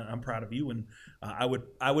 So I'm proud of you. And I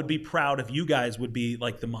would be proud if you guys would be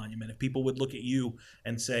like the monument. If people would look at you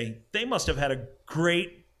and say, they must have had a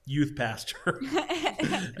great youth pastor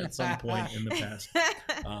at some point in the past.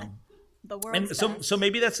 The world's So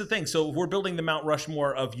maybe that's the thing. So if we're building the Mount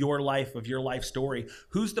Rushmore of your life story,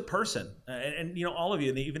 who's the person? And all of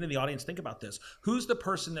you, even in the audience, think about this. Who's the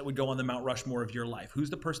person that would go on the Mount Rushmore of your life? Who's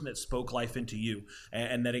the person that spoke life into you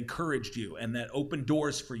and that encouraged you and that opened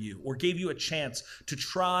doors for you or gave you a chance to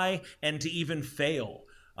try and to even fail?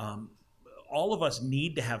 All of us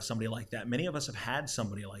need to have somebody like that. Many of us have had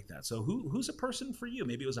somebody like that. So who's a person for you?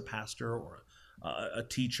 Maybe it was a pastor or a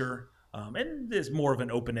teacher. And there's more of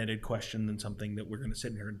an open-ended question than something that we're going to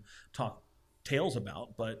sit here and talk tales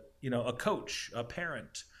about. But, a coach, a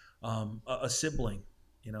parent, a sibling,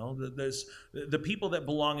 there's the people that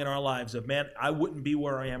belong in our lives of, man, I wouldn't be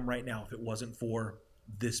where I am right now if it wasn't for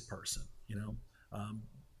this person,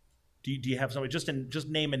 Do you have somebody? Just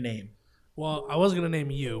name a name. Well, I was going to name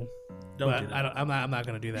you, Don't but do that. I'm not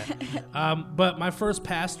going to do that. But my first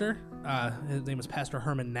pastor, his name is Pastor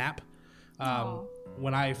Herman Knapp.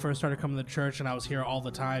 When I first started coming to church and I was here all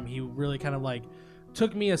the time, he really kind of like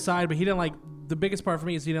took me aside, but he didn't the biggest part for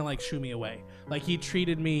me is he didn't shoo me away. Like he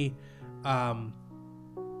treated me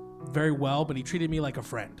very well, but he treated me like a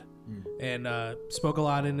friend and spoke a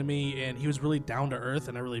lot into me, and he was really down to earth,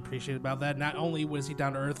 and I really appreciated about that. Not only was he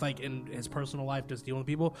down to earth like in his personal life just dealing with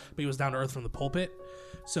people, but he was down to earth from the pulpit.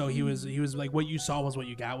 So he was like what you saw was what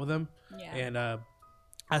you got with him. Yeah. And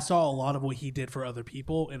I saw a lot of what he did for other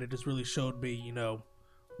people, and it just really showed me,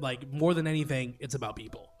 like more than anything, it's about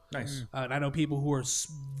people. Nice. And I know people who are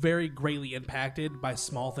very greatly impacted by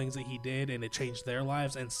small things that he did, and it changed their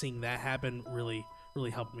lives, and seeing that happen really, really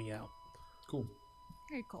helped me out. Cool.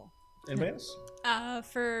 Very cool. Anybody else?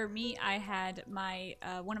 For me, I had my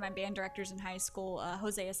one of my band directors in high school,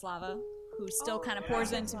 Jose Eslava, who still kind of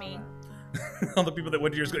pours into me. All the people that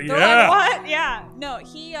went to your school. They're Yeah. like, what? Yeah. No,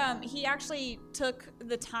 he actually took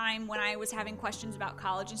the time when I was having questions about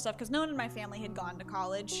college and stuff, because no one in my family had gone to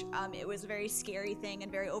college. It was a very scary thing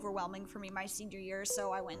and very overwhelming for me my senior year.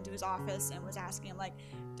 So I went into his office and was asking him, like,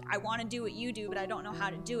 I want to do what you do, but I don't know how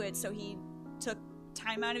to do it. So he took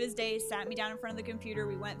time out of his day, sat me down in front of the computer.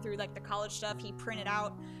 We went through like the college stuff. He printed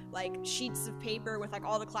out like sheets of paper with like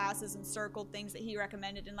all the classes and circled things that he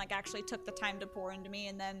recommended, and like actually took the time to pour into me,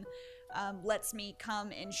 and then lets me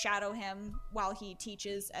come and shadow him while he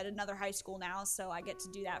teaches at another high school now. So I get to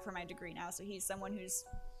do that for my degree now. So he's someone who's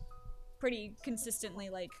pretty consistently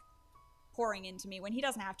like pouring into me when he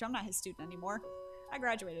doesn't have to. I'm not his student anymore. I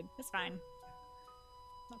graduated. It's fine.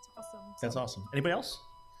 That's awesome. That's awesome. Anybody else?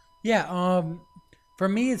 Yeah. For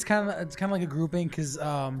me, it's kind of like a grouping because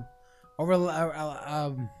for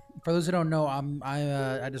those who don't know,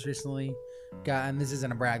 I just recently got, and this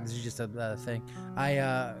isn't a brag, this is just a thing.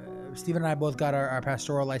 Steven and I both got our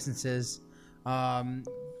pastoral licenses, and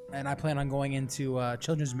I plan on going into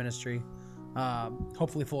children's ministry,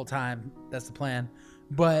 hopefully full time. That's the plan.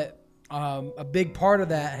 But a big part of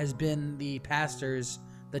that has been the pastors,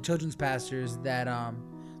 the children's pastors that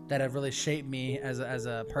have really shaped me as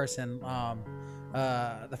a person.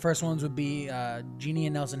 The first ones would be Jeannie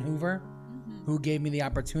and Nelson Hoover, who gave me the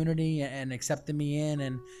opportunity and accepted me in,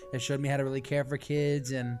 and it showed me how to really care for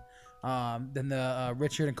kids. And then the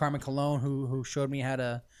Richard and Carmen Colon, who showed me how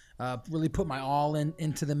to really put my all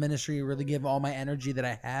into the ministry, really give all my energy that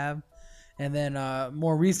I have. And then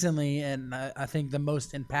more recently, and I think the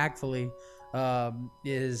most impactfully,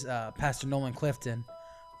 is Pastor Nolan Clifton,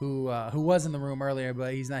 who was in the room earlier,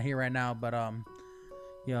 but he's not here right now. But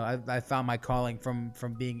I found my calling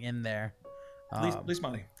from being in there. Please,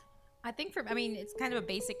 Monty. I think it's kind of a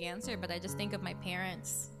basic answer, but I just think of my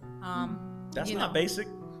parents. That's not basic.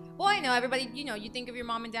 Well, I know everybody, you think of your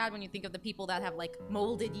mom and dad when you think of the people that have like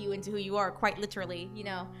molded you into who you are, quite literally,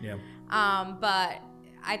 Yeah. But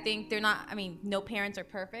I think they're not, no parents are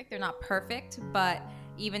perfect. They're not perfect, but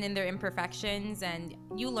even in their imperfections, and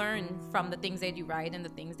you learn from the things they do right and the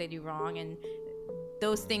things they do wrong. And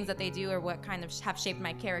those things that they do are what kind of have shaped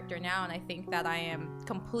my character now. And I think that I am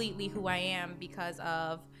completely who I am because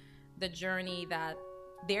of the journey that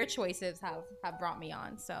their choices have brought me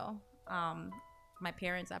on. So, my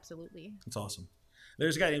parents, absolutely. That's awesome.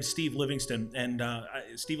 There's a guy named Steve Livingston, and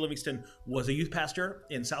Steve Livingston was a youth pastor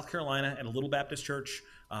in South Carolina at a little Baptist church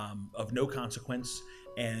of no consequence.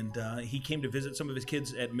 And he came to visit some of his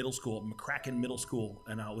kids at middle school, McCracken Middle School,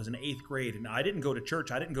 and I was in 8th grade. And I didn't go to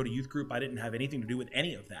church. I didn't go to youth group. I didn't have anything to do with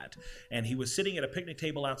any of that. And he was sitting at a picnic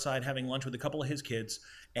table outside having lunch with a couple of his kids.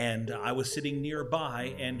 And I was sitting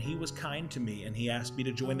nearby, and he was kind to me, and he asked me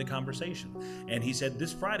to join the conversation. And he said,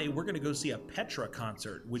 this Friday, we're going to go see a Petra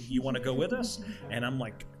concert. Would you want to go with us? And I'm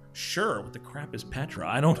like, sure. What the crap is Petra?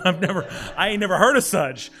 I ain't never heard of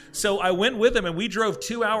such. So I went with him, and we drove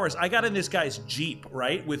 2 hours. I got in this guy's Jeep,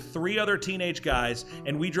 right, with 3 other teenage guys,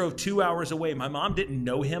 and we drove 2 hours away. My mom didn't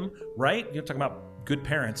know him, right? You're talking about good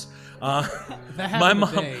parents. My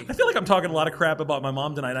mom, I feel like I'm talking a lot of crap about my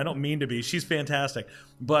mom tonight. I don't mean to be. She's fantastic.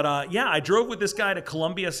 But I drove with this guy to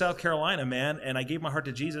Columbia, South Carolina, man, and I gave my heart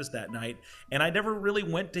to Jesus that night. And I never really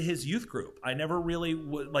went to his youth group. I never really,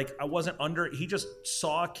 I wasn't under, he just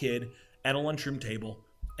saw a kid at a lunchroom table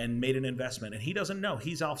and made an investment. And he doesn't know.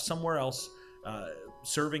 He's off somewhere else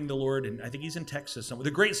serving the Lord. And I think he's in Texas somewhere.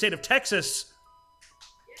 The great state of Texas.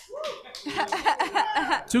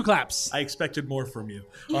 2 claps. I expected more from you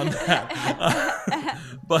on that.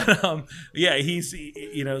 But he's,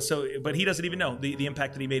 but he doesn't even know the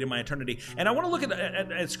impact that he made in my eternity. And I want to look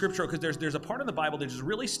at scripture because there's a part in the Bible that just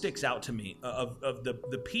really sticks out to me of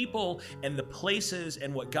the people and the places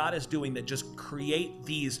and what God is doing that just create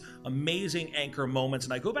these amazing anchor moments.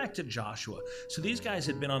 And I go back to Joshua. So these guys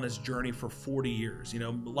had been on this journey for 40 years. A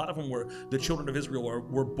lot of them were the children of Israel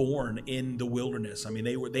were born in the wilderness.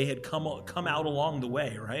 They had come out along the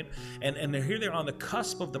way, right? And they're on the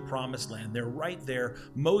cusp of the promised land. They're right there.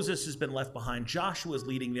 Moses has been left behind. Joshua is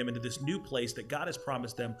leading them into this new place that God has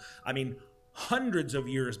promised them. Hundreds of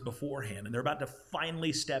years beforehand, and they're about to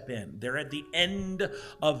finally step in. They're at the end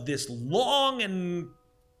of this long and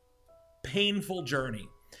painful journey.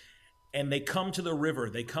 And they come to the river.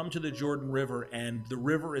 They come to the Jordan River, and the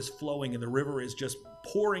river is flowing, and the river is just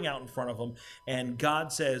pouring out in front of them. And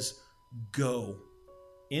God says, go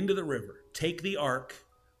into the river, take the ark,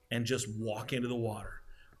 and just walk into the water.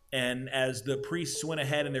 And as the priests went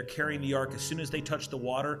ahead and they're carrying the ark, as soon as they touch the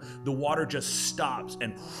water just stops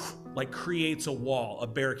and creates a wall, a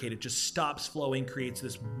barricade. It just stops flowing, creates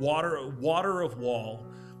this water of wall,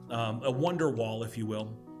 a wonder wall, if you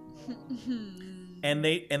will. And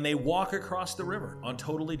they walk across the river on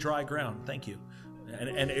totally dry ground. Thank you.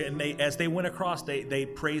 And they, as they went across, they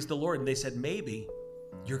praised the Lord, and they said, maybe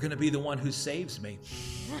you're going to be the one who saves me.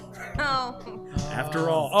 After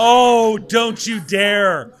all. Don't you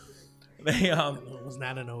dare. It was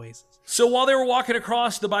not an oasis. So while they were walking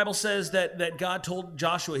across, the Bible says that God told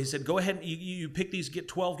Joshua, he said, go ahead and you pick get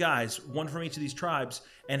 12 guys, one from each of these tribes,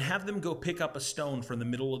 and have them go pick up a stone from the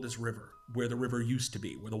middle of this river, where the river used to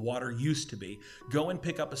be, where the water used to be. Go and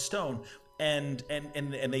pick up a stone. And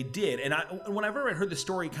they did. And whenever I heard the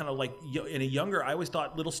story kind of like in a younger, I always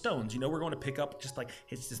thought little stones. We're going to pick up just like,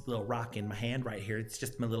 it's this little rock in my hand right here. It's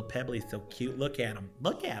just my little pebble. He's so cute. Look at him.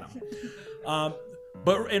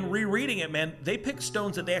 But in rereading it, man, they picked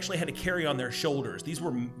stones that they actually had to carry on their shoulders. These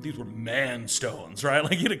were man stones, right?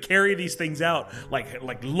 Like you had to carry these things out,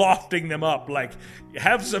 like lofting them up, like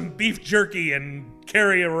have some beef jerky and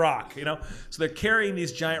carry a rock, So they're carrying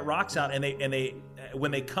these giant rocks out, and they when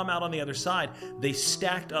they come out on the other side, they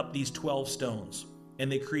stacked up these 12 stones. And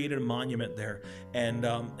they created a monument there. And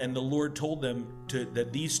the Lord told them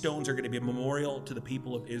that these stones are going to be a memorial to the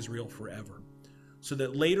people of Israel forever. So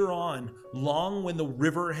that later on, long when the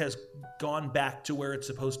river has gone back to where it's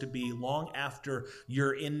supposed to be, long after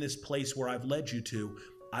you're in this place where I've led you to,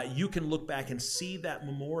 you can look back and see that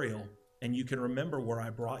memorial, and you can remember where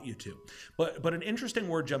I brought you to. But an interesting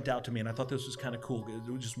word jumped out to me, and I thought this was kind of cool.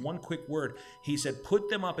 It was just one quick word. He said, put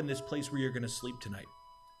them up in this place where you're going to sleep tonight.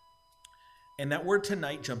 And that word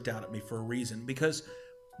tonight jumped out at me for a reason, because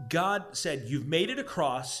God said, you've made it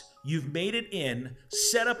across, you've made it in,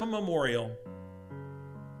 set up a memorial,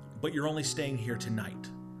 but you're only staying here tonight.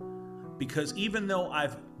 Because even though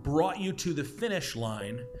I've brought you to the finish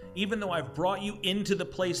line, even though I've brought you into the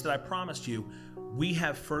place that I promised you, we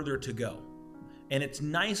have further to go. And it's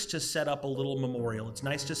nice to set up a little memorial. It's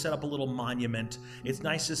nice to set up a little monument. It's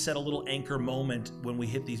nice to set a little anchor moment when we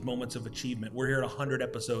hit these moments of achievement. We're here at 100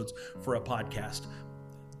 episodes for a podcast.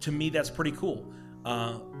 To me, that's pretty cool.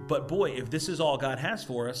 But boy, if this is all God has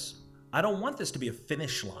for us, I don't want this to be a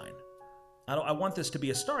finish line. I want this to be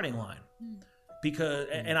a starting line. Because,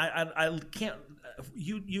 and I can't,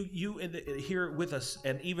 you here with us,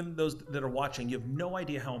 and even those that are watching, you have no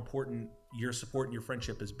idea how important your support and your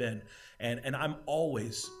friendship has been. And I'm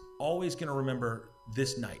always going to remember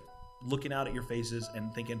this night, looking out at your faces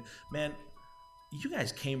and thinking, man, you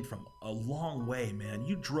guys came from a long way, man.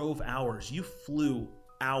 You drove hours, you flew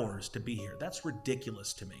hours to be here. That's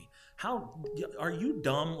ridiculous to me. How are you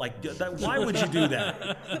dumb? Like, why would you do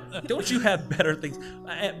that? Don't you have better things?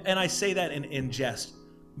 And I say that in jest.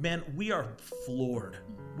 Man, we are floored.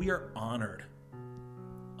 We are honored,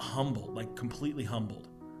 humbled, like completely humbled,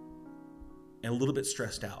 and a little bit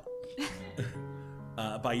stressed out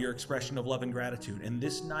by your expression of love and gratitude. And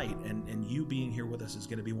this night, and you being here with us is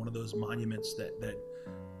going to be one of those monuments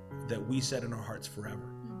that we set in our hearts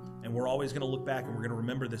forever. And we're always going to look back and we're going to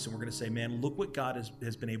remember this and we're going to say, man, look what God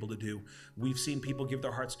has been able to do. We've seen people give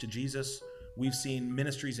their hearts to Jesus. We've seen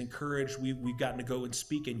ministries encouraged. We've gotten to go and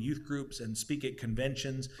speak in youth groups and speak at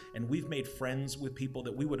conventions. And we've made friends with people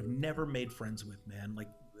that we would have never made friends with, man, like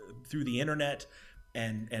through the internet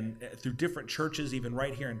and through different churches, even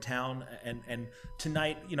right here in town. And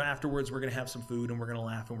tonight, afterwards, we're going to have some food and we're going to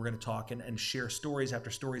laugh and we're going to talk and share stories after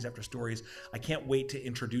stories after stories. I can't wait to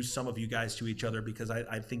introduce some of you guys to each other because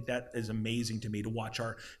I think that is amazing to me, to watch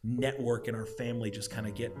our network and our family just kind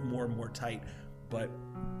of get more and more tight. But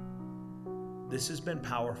this has been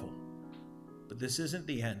powerful. But this isn't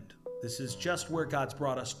the end. This is just where God's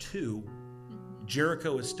brought us to.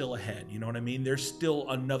 Jericho is still ahead. You know what I mean? There's still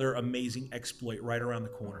another amazing exploit right around the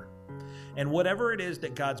corner. And whatever it is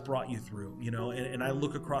that God's brought you through, and I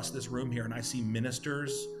look across this room here and I see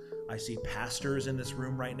ministers, I see pastors in this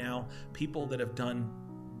room right now, people that have done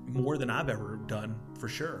more than I've ever done, for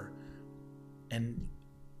sure. And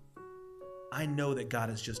I know that God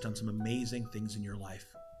has just done some amazing things in your life,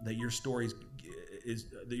 that your stories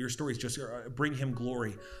just bring him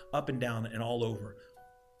glory up and down and all over.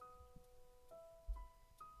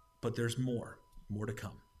 But there's more to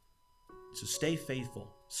come. So stay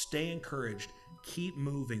faithful, stay encouraged, keep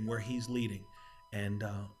moving where he's leading. And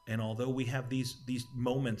although we have these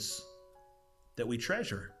moments that we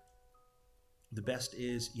treasure, the best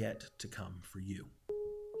is yet to come for you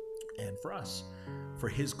and for us, for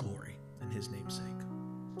his glory and his namesake.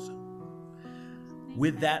 So,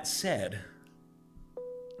 with that said,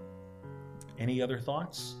 any other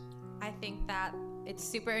thoughts? I think that it's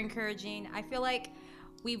super encouraging. I feel like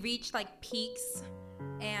we reach like peaks,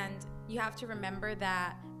 and you have to remember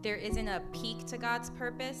that there isn't a peak to God's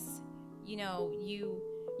purpose.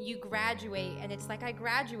 You graduate and it's like, I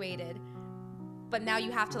graduated, but now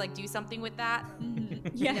you have to like do something with that.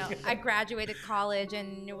 I graduated college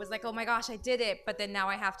and it was like, oh my gosh, I did it. But then now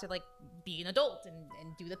I have to like be an adult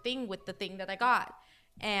and do the thing with the thing that I got.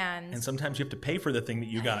 And sometimes you have to pay for the thing that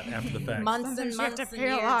you got after the fact. months and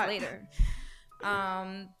years later.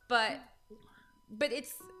 But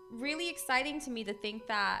it's really exciting to me to think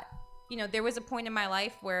that, there was a point in my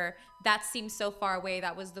life where that seemed so far away.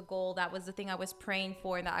 That was the goal. That was the thing I was praying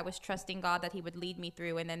for, and that I was trusting God that he would lead me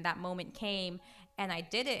through. And then that moment came and I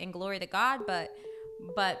did it, and glory to God. But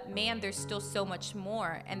man, there's still so much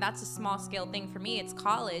more. And that's a small scale thing for me. It's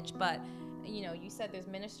college, but you said there's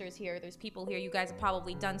ministers here, there's people here. You guys have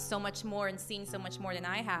probably done so much more and seen so much more than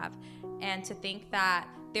I have. And to think that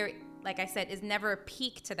there, like I said, is never a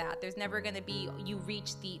peak to that. There's never going to be, you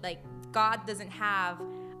reach God doesn't have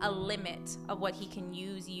a limit of what he can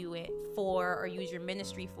use you for, or use your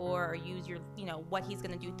ministry for, or use your, what he's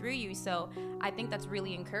going to do through you. So I think that's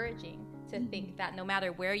really encouraging to think that no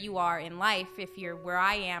matter where you are in life, if you're where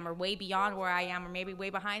I am or way beyond where I am, or maybe way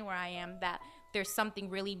behind where I am, that there's something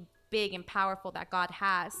really big and powerful that God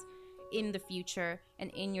has in the future and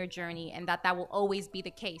in your journey, and that will always be the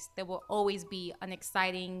case. There will always be an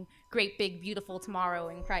exciting, great, big, beautiful tomorrow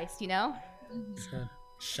in Christ, Mm-hmm.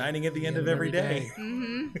 Shining at the end of every day.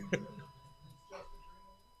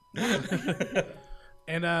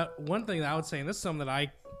 And one thing that I would say, and this is something that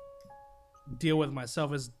I deal with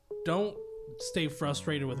myself, is don't stay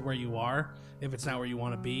frustrated with where you are if it's not where you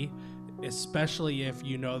want to be, especially if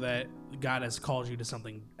you know that God has called you to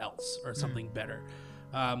something else or something better.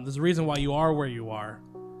 There's a reason why you are where you are.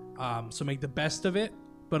 So make the best of it,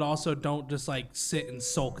 but also don't just like sit and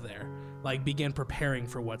sulk there. Like begin preparing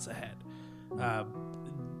for what's ahead. I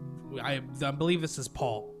believe this is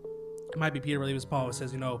Paul. It might be Peter, I believe it's Paul. It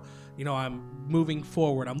says, I'm moving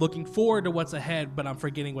forward. I'm looking forward to what's ahead, but I'm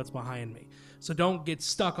forgetting what's behind me. So don't get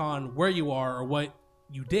stuck on where you are or what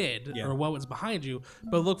you did or what was behind you,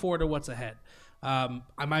 but look forward to what's ahead. I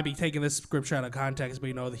might be taking this scripture out of context,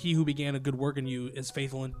 but he who began a good work in you is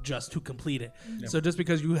faithful and just to complete it. Yep. So just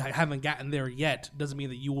because you haven't gotten there yet doesn't mean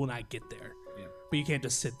that you will not get there. But you can't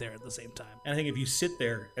just sit there at the same time. And I think if you sit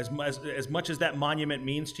there, as much as that monument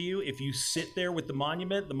means to you, if you sit there with the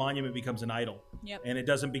monument becomes an idol. Yep. And it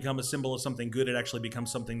doesn't become a symbol of something good. It actually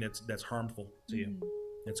becomes something that's harmful to you.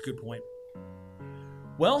 That's a good point.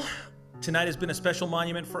 Well, tonight has been a special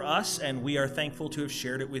monument for us, and we are thankful to have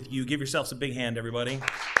shared it with you. Give yourselves a big hand, everybody.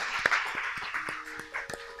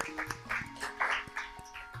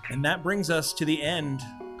 And that brings us to the end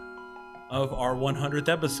of our 100th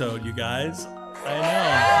episode, you guys. I know.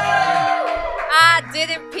 I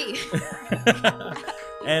didn't pee.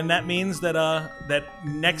 And that means that that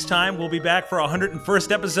next time we'll be back for our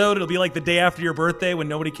 101st episode. It'll be like the day after your birthday when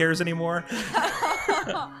nobody cares anymore.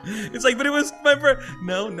 It's like, but it was my birthday.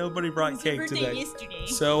 No, nobody brought cake today. Yesterday.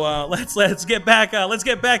 So let's get back. Let's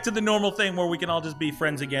get back to the normal thing where we can all just be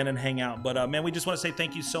friends again and hang out. But man, we just want to say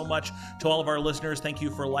thank you so much to all of our listeners. Thank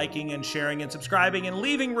you for liking and sharing and subscribing and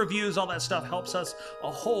leaving reviews. All that stuff helps us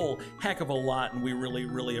a whole heck of a lot, and we really,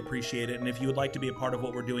 really appreciate it. And if you would like to be a part of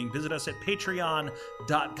what we're doing, visit us at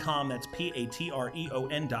patreon.com. That's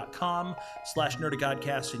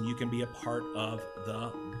patreon.com/NerdOfGodcast, and you can be a part of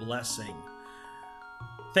the blessing.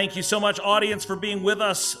 Thank you so much, audience, for being with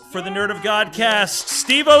us for the Nerd of Godcast.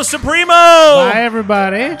 Steve-O Supremo. Bye,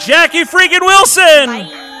 everybody. Jackie freaking Wilson.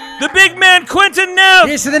 Bye. The big man, Quentin Neff.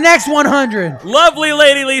 Here's to the next 100. Lovely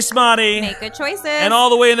lady, Lee Smotty. Make good choices. And all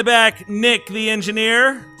the way in the back, Nick, the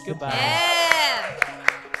engineer. Goodbye. Yeah.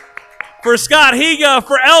 For Scott Higa,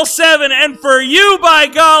 for L7, and for you, by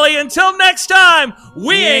golly, until next time,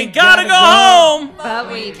 we ain't gotta go home. But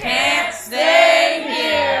we can't stay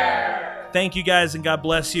here. Thank you guys, and God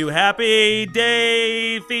bless you. Happy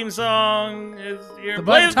day theme song is here. The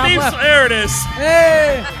Play the top theme left. song. There it is.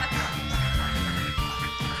 Hey!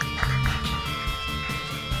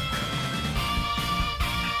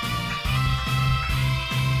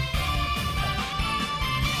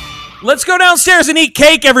 Let's go downstairs and eat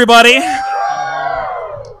cake, everybody.